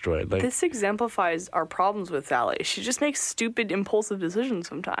completely destroyed. Like, this exemplifies our problems with Sally. She just makes stupid, impulsive decisions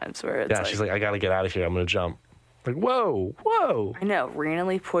sometimes. Where it's she's like, I gotta get out of here. I'm gonna jump. Like, whoa. I know,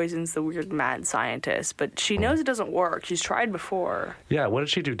 randomly poisons the weird mad scientist, but she knows it doesn't work. She's tried before. Yeah, what did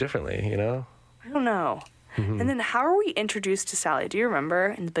she do differently, you know? I don't know. Mm-hmm. And then how are we introduced to Sally? Do you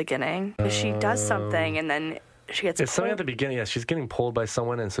remember in the beginning? Because she does something and then... It's something at the beginning. Yeah, she's getting pulled by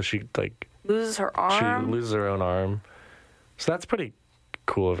someone, and so she like loses her arm. She loses her own arm. So that's pretty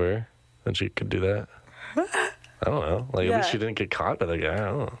cool of her that she could do that. I don't know. Like, at least she didn't get caught by the guy. I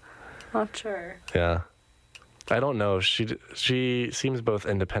don't know. Not sure. Yeah, I don't know. She seems both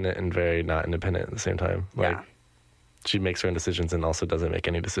independent and very not independent at the same time. Like, she makes her own decisions and also doesn't make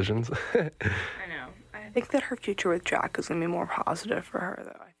any decisions. I know. I think that her future with Jack is gonna be more positive for her,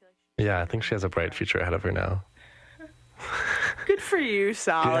 though. I think she has a bright future ahead of her now. Good for you,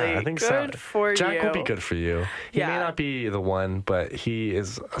 Sally. Yeah, I think good for Jack you. Jack will be good for you. He may not be the one, but he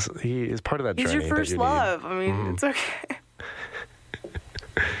is part of that journey. He's your first love. I mean, it's okay.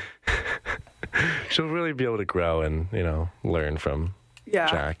 She'll really be able to grow and, you know, learn from Yeah.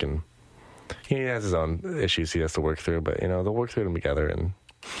 Jack, and he has his own issues he has to work through, but, they'll work through them together. And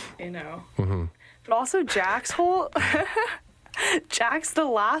But also Jack's the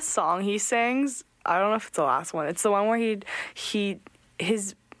last song he sings. I don't know if it's the last one. It's the one where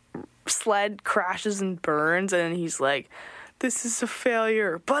his sled crashes and burns, and he's like, "This is a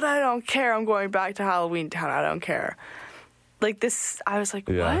failure, but I don't care. I'm going back to Halloween Town. I don't care." Like this, I was like,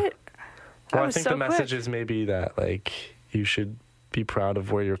 Yeah. what? Well, I think the message is maybe that, like, you should be proud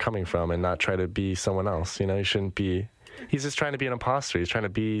of where you're coming from and not try to be someone else. You shouldn't be. He's just trying to be an imposter. He's trying to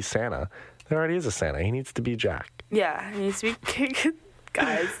be Santa. There already is a Santa. He needs to be Jack. Yeah, he needs to be.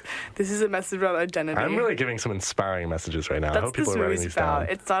 Guys, this is a message about identity. I'm really giving some inspiring messages right now. That's I hope people are writing these down.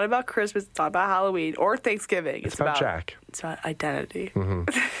 It's not about Christmas. It's not about Halloween or Thanksgiving. It's about Jack. It's about identity.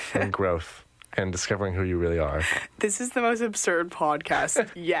 And growth and discovering who you really are. This is the most absurd podcast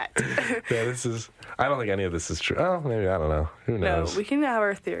yet. Yeah, I don't think any of this is true. Oh, maybe, I don't know. Who knows? No, we can have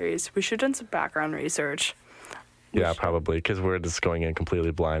our theories. We should have done some background research. Yeah, probably, because we're just going in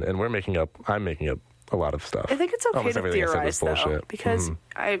completely blind, and I'm making up a lot of stuff. I think it's okay Almost to everything I said theorize, was though, bullshit. because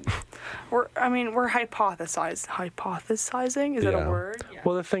we're hypothesizing. Is that a word? Yeah.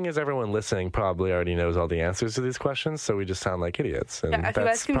 Well, the thing is, everyone listening probably already knows all the answers to these questions, so we just sound like idiots, and if you that's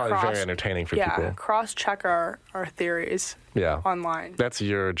guys can probably very entertaining for people. cross-check our theories online. That's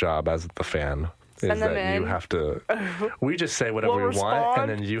your job as the fan. Send is them that in. you have to. We just say whatever we want, and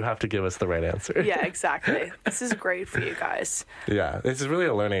then you have to give us the right answer. Yeah, exactly. This is great for you guys. Yeah, this is really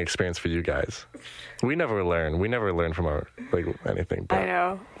a learning experience for you guys. We never learn. We never learn from our anything. But I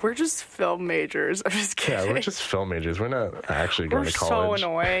know. We're just film majors. I'm just kidding. yeah, we're just film majors. We're not actually going to college. We're so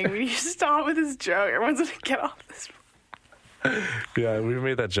annoying. We need to stop with this joke. Everyone's gonna get off this. Yeah, we've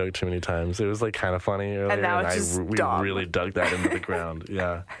made that joke too many times. It was like kind of funny earlier, and now it's just we dumb. really dug that into the ground.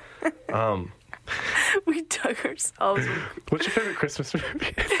 Yeah. We dug ourselves. What's your favorite Christmas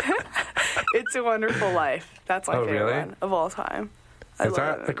movie? It's a Wonderful Life. That's my favorite really? one of all time. Is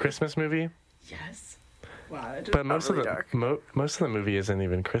that a Christmas movie? Yes. Wow, that just But most really of the most of the movie isn't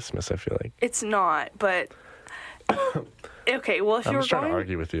even Christmas. I feel like it's not. But okay, well, if I'm you're just trying to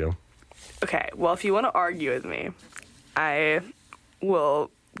argue with you. Okay, well, if you want to argue with me, I will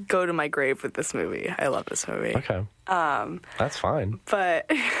go to my grave with this movie. I love this movie. Okay. That's fine. But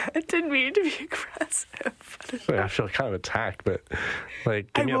I didn't mean to be aggressive. I feel kind of attacked, but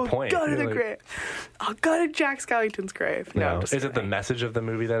like, give me a point. Go to the grave. I'll go to Jack Skellington's grave. No, I'm just is it the message of the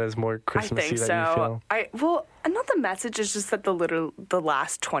movie that is more Christmassy I think that so. you feel? Well, not the message. It's just that the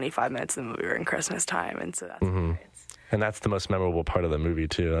last 25 minutes of the movie are in Christmas time, and so that's why it's. And that's the most memorable part of the movie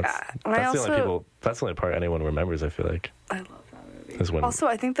too. That's the only part anyone remembers. I feel like. I love that movie. Also,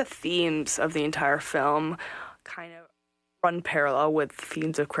 I think the themes of the entire film kind of run parallel with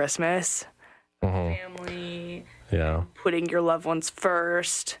themes of Christmas. Family. Yeah. Putting your loved ones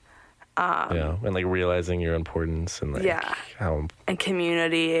first. And like realizing your importance and like how and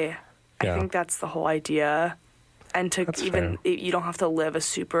community. I think that's the whole idea. And to you don't have to live a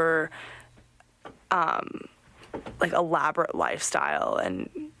super like elaborate lifestyle and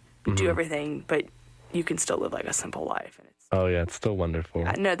do everything, but you can still live like a simple life. And it's it's still wonderful.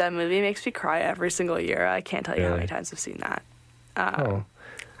 No, that movie makes me cry every single year. I can't tell you how many times I've seen that.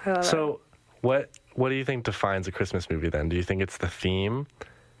 So what do you think defines a Christmas movie then? Do you think it's the theme,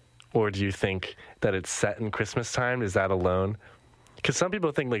 or do you think that it's set in Christmas time? Is that alone? Because some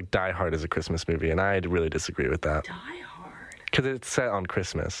people think like Die Hard is a Christmas movie, and I really disagree with that. Die Hard? Because it's set on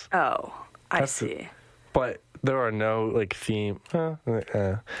Christmas. Oh, I see. But there are no like theme. Yeah,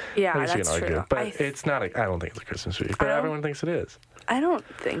 that's true. But it's not. I don't think it's a Christmas movie. But everyone thinks it is. I don't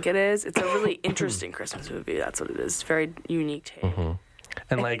think it is. It's a really interesting Christmas movie. That's what it is. It's very unique take.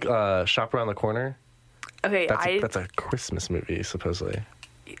 And like Shop Around the Corner. Okay, that's a Christmas movie supposedly.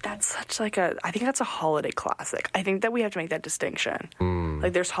 That's such like I think that's a holiday classic. I think that we have to make that distinction.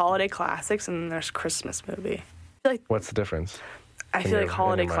 Like there's holiday classics and then there's Christmas movie. What's the difference? I feel like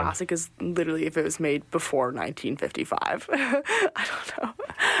holiday classic is literally if it was made before 1955. I don't know.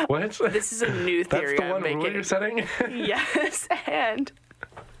 What? This is a new theory That's the one I'm making. rule you're setting? Yes, and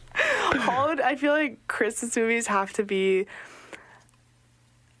I feel like Christmas movies have to be.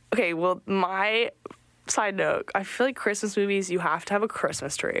 Okay, well, my side note, I feel like Christmas movies, you have to have a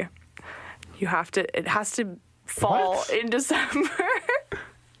Christmas tree. It has to fall in December.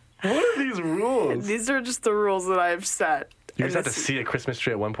 What are these rules? These are just the rules that I've set. You just have to see a Christmas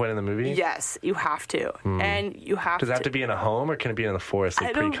tree at one point in the movie? Yes, you have to. And you have to. Does it have to be in a home or can it be in the forest,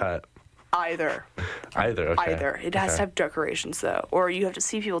 like pre-cut? Either. Okay. Either. It has to have decorations, though. Or you have to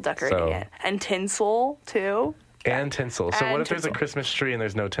see people decorating it. And tinsel, too. And tinsel. So And what if there's a tinsel. Christmas tree and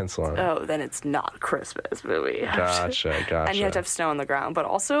there's no tinsel on it? Oh, then it's not a Christmas movie. Gotcha. And you have to have snow on the ground. But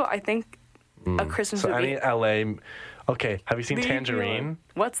also, I think a Christmas So movie. any LA. Okay, have you seen Leave me Tangerine? alone.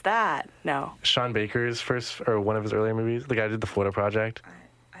 What's that? No. Sean Baker's first, or one of his earlier movies? The guy who did the Florida Project?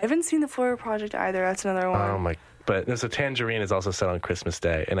 I haven't seen the Florida Project either. That's another one. Oh my. But no, so Tangerine is also set on Christmas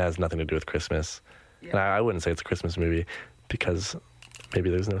Day and it has nothing to do with Christmas. Yeah. And I wouldn't say it's a Christmas movie because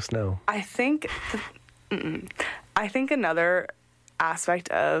maybe there's no snow. I think another aspect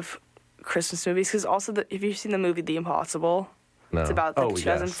of Christmas movies, because also if you've seen the movie The Impossible, No. it's about the Oh, yes.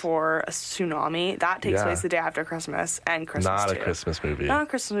 2004 tsunami that takes Yeah. place the day after Christmas and Christmas Not a too. Christmas movie. Not a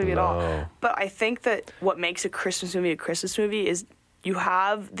Christmas movie at all. No. But I think that what makes a Christmas movie is you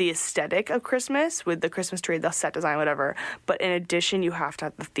have the aesthetic of Christmas with the Christmas tree, the set design, whatever. But in addition, you have to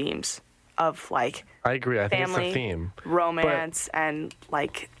have the themes of like I agree. I think family, it's the theme. romance, and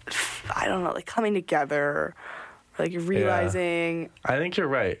like I don't know, like coming together, or like realizing. I think you're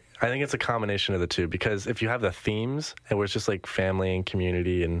right. I think it's a combination of the two because if you have the themes and where it's just like family and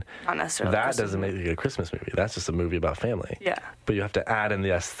community and Not necessarily that Christmas doesn't make it a Christmas movie. That's just a movie about family. Yeah. But you have to add in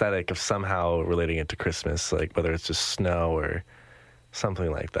the aesthetic of somehow relating it to Christmas, like whether it's just snow or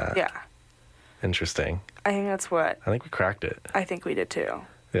something like that. Yeah. Interesting. I think that's what I think we cracked it. I think we did too.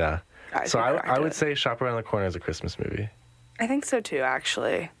 Yeah. I So think we I cracked would it. say Shop Around the Corner is a Christmas movie. I think so too,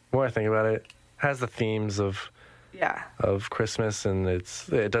 actually. The more I think about it, has the themes of Yeah. Christmas, and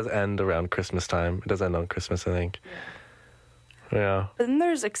it does end around Christmas time. It does end on Christmas, I think. Yeah. But then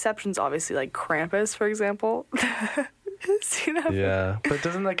there's exceptions, obviously, like Krampus, for example. See that? Yeah. But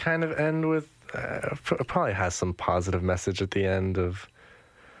doesn't that kind of end with? It probably has some positive message at the end of.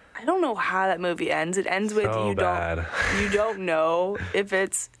 I don't know how that movie ends. It ends with So bad. you don't know if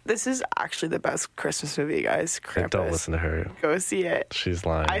it's. This is actually the best Christmas movie, guys. Krampus. Don't listen to her. Go see it. She's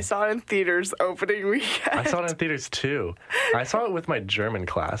lying. I saw it in theaters opening weekend. I saw it in theaters too. I saw it with my German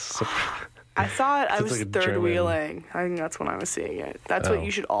class. So I saw it. I It's was like a third German- wheeling. I think that's when I was seeing it. That's Oh. what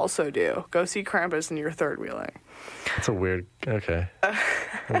you should also do. Go see Krampus and you're third wheeling. it's a weird. Okay.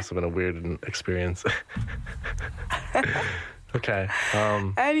 That must have been a weird experience. Okay.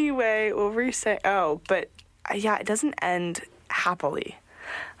 Anyway, what were you saying? Oh, but yeah, it doesn't end happily.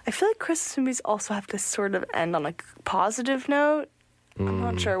 I feel like Christmas movies also have to sort of end on a positive note. I'm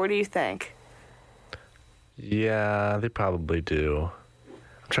not sure. What do you think? Yeah, they probably do.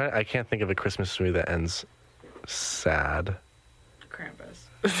 I can't think of a Christmas movie that ends sad. Krampus.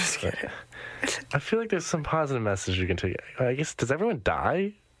 Just kidding. I feel like there's some positive message you can take. I guess, does everyone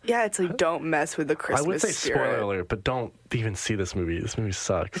die? Yeah, it's like don't mess with the Christmas I would say spirit. spoiler alert, but don't even see this movie. This movie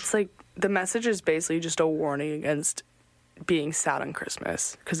sucks. It's like the message is basically just a warning against being sad on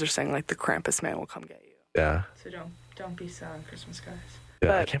Christmas because they're saying like the Krampus man will come get you. Yeah. So don't be sad on Christmas, guys. Yeah,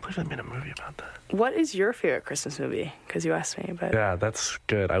 I But- can't believe they made a movie about that. What is your favorite Christmas movie? Because you asked me, but Yeah, that's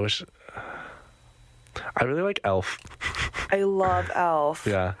good. I wish. I really like Elf. I love Elf.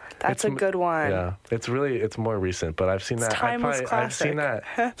 Yeah. That's a good one. Yeah. It's more recent, but I've seen that. timeless I've seen that.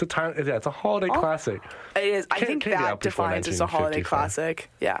 It's it's a holiday classic. It is. I Can't- think can't be that out before defines as a holiday 1955. classic.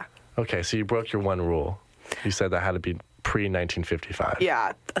 Yeah. Okay, so you broke your one rule. You said that had to be pre-1955.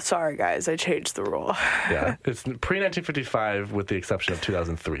 Yeah. Sorry, guys. I changed the rule. Yeah. It's pre-1955 with the exception of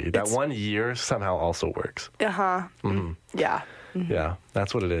 2003. That It's- 1 year somehow also works. Uh-huh. Yeah. Yeah,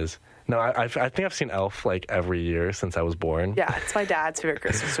 that's what it is. No, I think I've seen Elf like every year since I was born. Yeah. It's my dad's favorite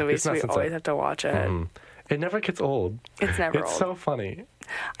Christmas movie, It's so not we since always I- have to watch it. It never gets old. It's never It's old. so funny.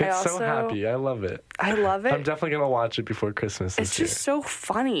 I It's so also- happy. I love it. I love it. I'm definitely going to watch it before Christmas It's this just so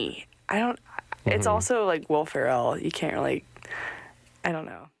funny. It's also like Will Ferrell. You can't really. I don't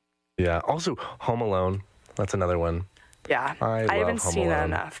know. year. Yeah. Also, Home Alone. That's another one. Yeah. I love haven't Home seen that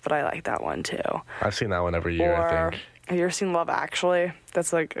Alone. enough, but I like that one too. I've seen that one every year, I Or think. have you ever seen Love Actually?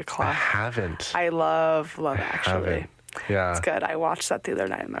 That's like a I classic. haven't. I love Love Actually. haven't. Yeah. It's good. I watched that the other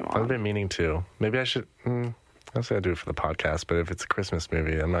night with my I've mom. been meaning to. Maybe I should. I say I do it for the podcast, but if it's a Christmas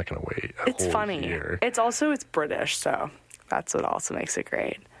movie, I'm not going to wait a It's whole funny. year. It's British, so that's what also makes it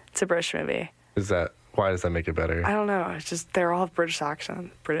great. It's a British movie. Why does that make it better? I don't know. It's just they're all British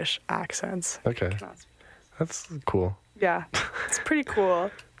accents. Okay. That's cool. Yeah, it's pretty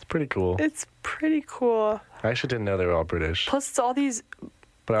cool. It's pretty cool. It's pretty cool. I actually didn't know they were all British. Plus, it's all these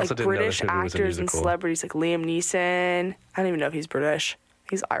But I also like didn't know British this movie was a actors and musical. celebrities, like Liam Neeson. I don't even know if he's British.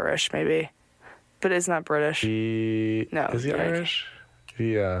 He's Irish, maybe, but isn't that British No, Is he like- Irish?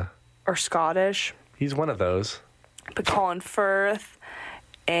 Yeah. or Scottish? He's one of those. But Colin Firth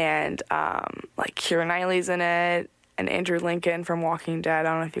and like Keira Knightley's in it, and Andrew Lincoln from Walking Dead. I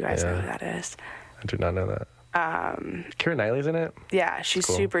don't know if you guys know Yeah. who that is. I do not know that. Keira Knightley's in it? Yeah, she's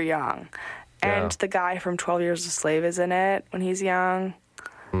Cool. super young, And the guy from 12 Years a Slave is in it when he's young.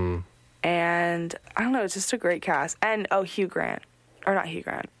 And I don't know, it's just a great cast. And, Hugh Grant. Or not Hugh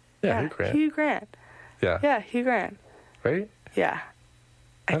Grant. Yeah, Hugh Grant. Hugh Grant. Yeah. Yeah, Hugh Grant. Right? Yeah.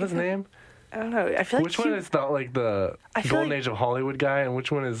 Is that his name? I don't know. I feel like which one is the Golden Age of Hollywood guy, and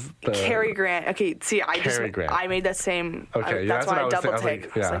which one is the Cary Grant? Okay, see, I made that same. Okay, that's why I double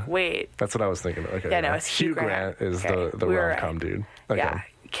take. I was like, wait. That's what I was thinking. Okay. Yeah, no, it's Hugh Grant is the rom-com dude. Okay. Yeah,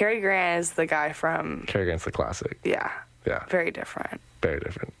 Cary Grant is the guy from. Cary Grant's the classic. Yeah. Yeah. Very different. Very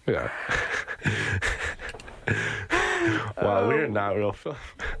different. Yeah. Wow, we are not real film.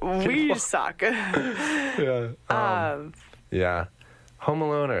 We suck. Yeah. Yeah. Home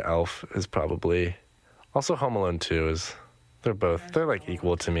Alone or Elf is probably. Also, Home Alone 2 is. They're like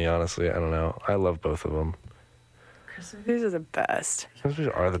equal to me, honestly. I don't know. I love both of them. Christmas movies are the best. Christmas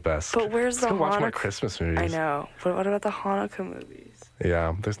movies are the best. But where's the Let's go watch more Christmas movies. I know. But what about the Hanukkah movies?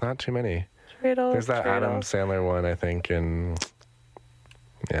 Yeah, there's not too many. There's that Adam Sandler one, I think, and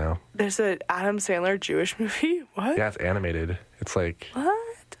yeah. There's an Adam Sandler Jewish movie? What? Yeah, it's animated. It's like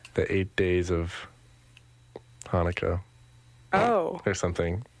what? The 8 days of Hanukkah. Oh. Or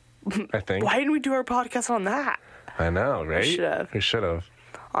something, I think. Why didn't we do our podcast on that? I know, right? We should have.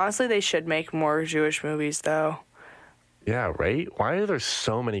 Honestly, they should make more Jewish movies, though. Yeah, right? Why are there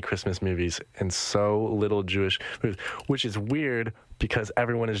so many Christmas movies and so little Jewish movies? Which is weird because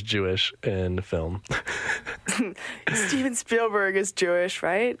everyone is Jewish in film. Steven Spielberg is Jewish,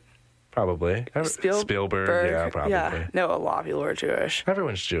 right? Probably. Spielberg, yeah, probably. Yeah, no, a lot of people are Jewish.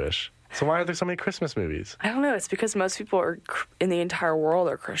 Everyone's Jewish. So why are there so many Christmas movies? I don't know. It's because most people are in the entire world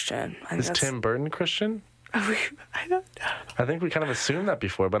are Christian. Is Tim Burton Christian? I don't know. I think we kind of assumed that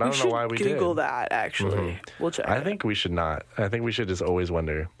before, but I don't know why we did. Google that, actually. We'll check. I think we should not. I think we should just always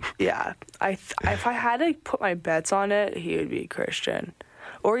wonder. Yeah. If I had to put my bets on it, he would be Christian.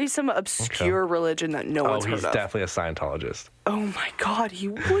 Or he's some obscure religion that no one's heard of. Oh, he's definitely a Scientologist. Oh, my God. He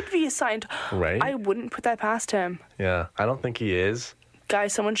would be a Scientologist. Right? I wouldn't put that past him. Yeah. I don't think he is.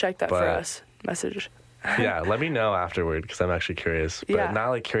 Guys, someone check that for us. Message. Yeah, let me know afterward because I'm actually curious. But not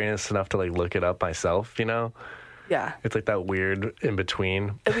like curious enough to like look it up myself, you know? Yeah. It's like that weird in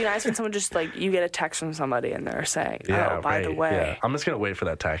between. It'd be nice when someone just like you get a text from somebody and they're saying, "Oh, by the way." Yeah. I'm just gonna wait for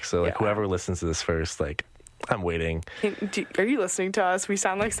that text. So like whoever listens to this first, like I'm waiting. Are you listening to us? We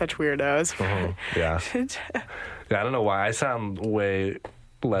sound like such weirdos. Yeah. Yeah. I don't know why I sound way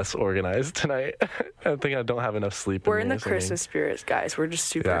less organized tonight. I think I don't have enough sleep. We're in the Christmas spirits, guys. We're just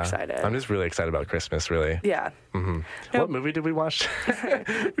super excited. I'm just really excited about Christmas, really. Yeah. What movie did we watch?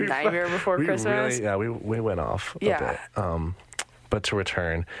 Nightmare Before Christmas. We went off a bit. But to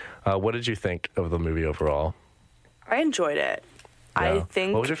return, what did you think of the movie overall? I enjoyed it. Yeah. I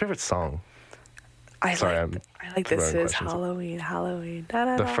think. What was your favorite song? I like This Is Halloween.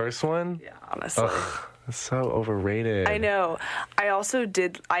 Da-da-da. The first one? Yeah, honestly. Ugh, it's so overrated. I know. I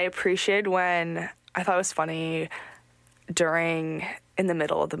appreciated when, I thought it was funny in the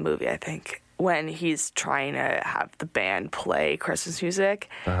middle of the movie, I think, when he's trying to have the band play Christmas music,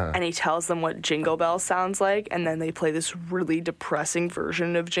 and he tells them what Jingle Bells sounds like, and then they play this really depressing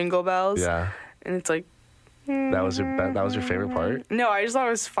version of Jingle Bells. Yeah. And it's like, that was your favorite part? No, I just thought it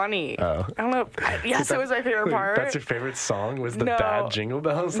was funny. Oh. I don't know. Yes, it was my favorite part. That's your favorite song? Was the bad Jingle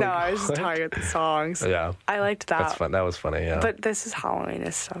Bells? No, I was just talking about the songs. Yeah. I liked that. That's fun. That was funny, yeah. But This Is Halloween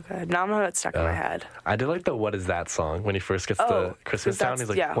is so good. Now I'm gonna have it stuck in my head. I did like the What Is That song when he first gets to Christmas Town. He's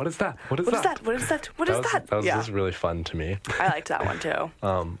like, What is that? What is that? What is that? What is that? That was just really fun to me. I liked that one too.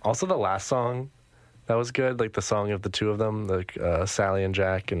 Also the last song, that was good. Like the song of the two of them, like Sally and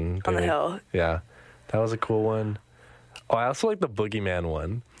Jack and On the Hill. Yeah. That was a cool one. Oh, I also like the Boogeyman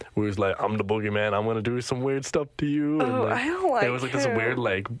one, where he's like, I'm the Boogeyman, I'm going to do some weird stuff to you. Oh, and I don't like it was like this weird,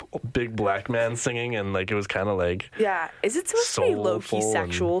 like, big black man singing, and like it was kind of like. Yeah. Is it supposed to be low-key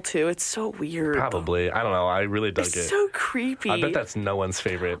sexual, too? It's so weird. Probably. I don't know. I really dug it. It's so creepy. I bet that's no one's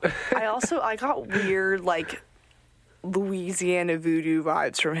favorite. I got weird, like, Louisiana voodoo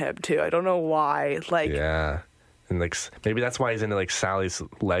vibes from him, too. I don't know why. Like. Yeah. And like maybe that's why he's into like Sally's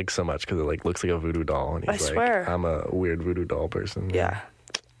leg so much because it like looks like a voodoo doll, and he's like, I'm a weird voodoo doll person. Yeah.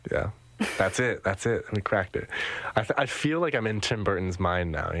 Yeah. That's it. We cracked it. I feel like I'm in Tim Burton's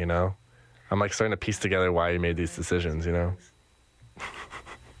mind now. You know, I'm like starting to piece together why he made these decisions. You know.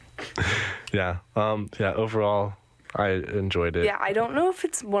 Yeah. Yeah. Overall, I enjoyed it. Yeah. I don't know if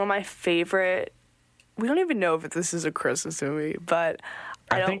it's one of my favorite. We don't even know if this is a Christmas movie, but.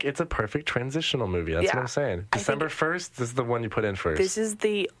 I think it's a perfect transitional movie. That's what I'm saying. December 1st, this is the one you put in first. This is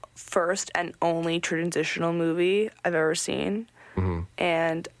the first and only transitional movie I've ever seen.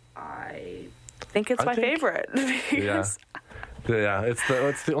 And I think it's my favorite. Yeah. Yeah, it's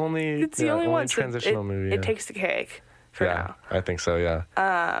the only one. transitional movie. It takes the cake for now. I think so. Yeah.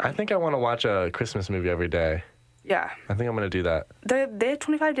 I think I want to watch a Christmas movie every day. Yeah. I think I'm gonna do that. They had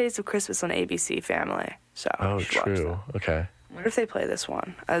 25 Days of Christmas on ABC Family, so Oh, you should watch true. that. Okay. I wonder if they play this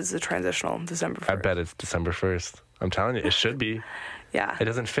one as the transitional December 1st. I bet it's December 1st. I'm telling you, it should be. Yeah. It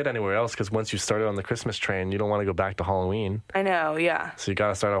doesn't fit anywhere else because once you started on the Christmas train, you don't want to go back to Halloween. I know, yeah. So you got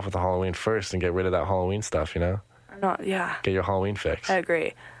to start off with the Halloween first and get rid of that Halloween stuff, you know? Yeah. Get your Halloween fix. I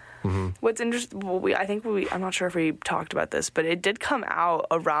agree. What's interesting, well, I'm not sure if we talked about this, but it did come out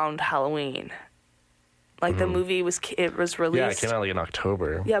around Halloween. Like the movie it was released. Yeah, it came out like in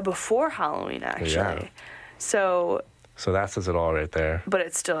October. Yeah, before Halloween actually. Yeah. So that says it all right there. But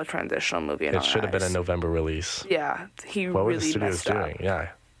it's still a transitional movie. It should have been a November release. Yeah, What were the really studios messed up. doing? Yeah,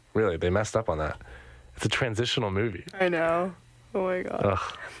 really, they messed up on that. It's a transitional movie. I know. Oh my god.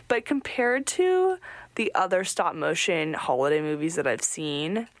 Ugh. But compared to the other stop motion holiday movies that I've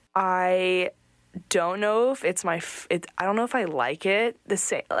seen, I don't know if it's I don't know if I like it the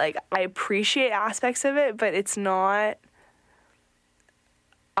same. Like, I appreciate aspects of it, but it's not.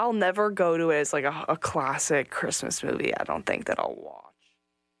 I'll never go to it as like a classic Christmas movie. I don't think that I'll watch.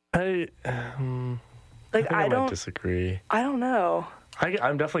 I might disagree. I don't know.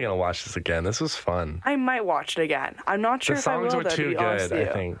 I'm definitely gonna watch this again. This was fun. I might watch it again. I'm not sure The if I will. songs were though, to too be honest good. with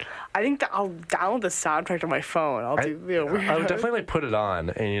I you. think. I think that I'll download the soundtrack on my phone. I'll do weird. I would definitely like put it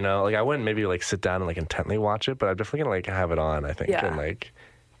on, and like I wouldn't maybe like sit down and like intently watch it, but I'm definitely gonna like have it on. I think and like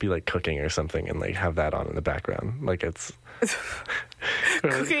be like cooking or something and like have that on in the background. Like it's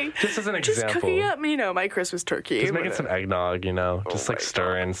cooking. Just as an example. Just cooking up, my Christmas turkey. Just making some eggnog, just like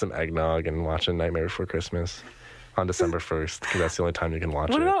stir in some eggnog and watching Nightmare Before Christmas on December 1st because that's the only time you can watch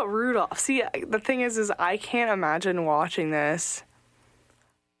it. What about Rudolph? See, the thing is I can't imagine watching this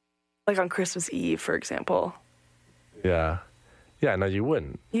like on Christmas Eve, for example. Yeah. Yeah, no, you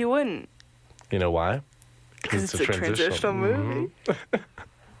wouldn't. You wouldn't. You know why? Because it's a transitional movie.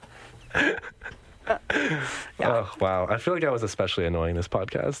 Oh, wow. I feel like I was especially annoying this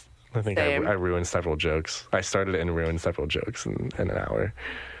podcast. I think I ruined several jokes. I started and ruined several jokes in an hour.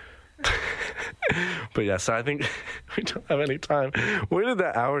 But yeah, so I think we don't have any time. Where did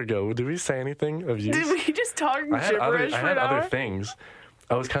that hour go? Did we say anything of use? Did we just talk gibberish for an hour? I had other things.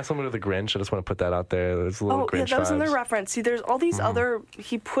 I was kind of similar to the Grinch. I just want to put that out there. There's a little Grinch that was vibes. another reference. See, there's all these other.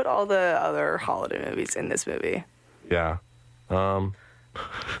 He put all the other holiday movies in this movie. Yeah. I'm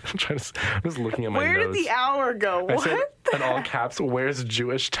just looking at my Where notes. did the hour go? I What? said in all caps, where's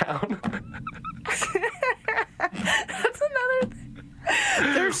Jewish Town? That's another thing.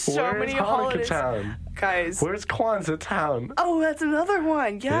 There's so many holidays. Town? Guys. Where's Kwanzaa Town? Oh, that's another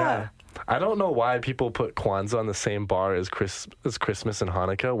one. Yeah. I don't know why people put Kwanzaa on the same bar as Christmas and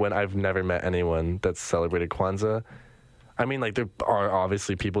Hanukkah when I've never met anyone that's celebrated Kwanzaa. I mean, like, there are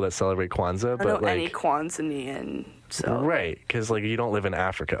obviously people that celebrate Kwanzaa, but I don't know like any Kwanzaa-ian, so. Right, because like you don't live in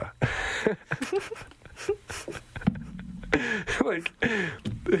Africa. Like,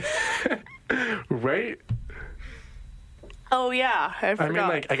 right? Oh yeah, I forgot. I mean,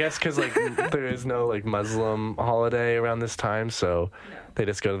 like, I guess because like there is no like Muslim holiday around this time, so they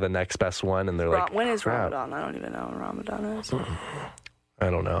just go to the next best one, and they're like, when is crap. Ramadan? I don't even know when Ramadan is. I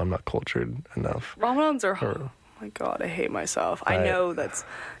don't know. I'm not cultured enough. Ramadans are. Oh my god, I hate myself. I know that's.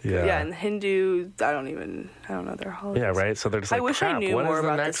 Yeah, and Hindu, I don't know their holidays. Yeah, right. So they're just like, I wish crap, I knew what more is the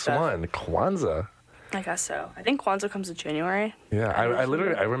about this next stuff. one? Kwanzaa. I guess so. I think Kwanzaa comes in January. Yeah, I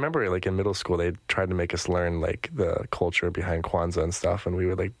literally remember like in middle school they tried to make us learn like the culture behind Kwanzaa and stuff, and we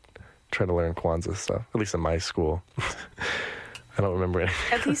would like try to learn Kwanzaa stuff. At least in my school. I don't remember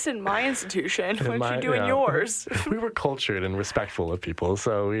anything. At least in my institution. What you do in yours? We were cultured and respectful of people,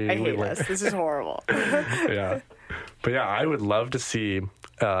 so we. I hate us. This is horrible. Yeah, but yeah, I would love to see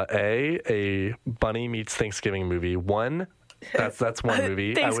a Bunny Meets Thanksgiving movie. That's one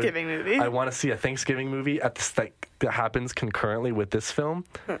movie. Thanksgiving movie. I want to see a Thanksgiving movie that happens concurrently with this film.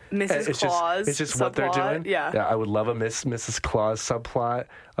 Mrs. Claus. It's just what they're doing. Yeah. I would love a Mrs. Claus subplot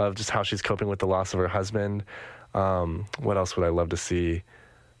of just how she's coping with the loss of her husband. What else would I love to see?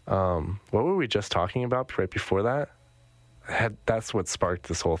 What were we just talking about right before that? That's what sparked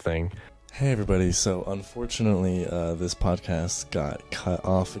this whole thing. Hey everybody, so unfortunately this podcast got cut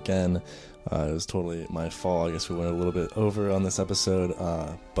off again. It was totally my fault. I guess we went a little bit over on this episode,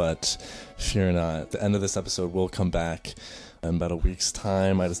 but fear not. The end of this episode will come back in about a week's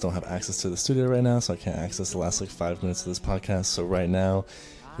time. I just don't have access to the studio right now, so I can't access the last 5 minutes of this podcast. So right now,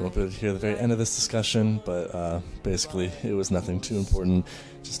 You won't be able to hear the very end of this discussion, but basically it was nothing too important.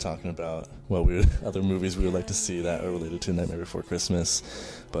 Just talking about other movies we would like to see that are related to Nightmare Before Christmas.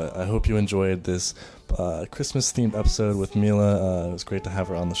 But I hope you enjoyed this Christmas-themed episode with Mila. It was great to have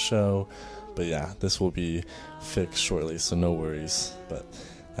her on the show. But yeah, this will be fixed shortly, so no worries. But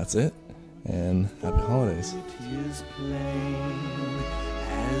that's it, and happy holidays. It is plain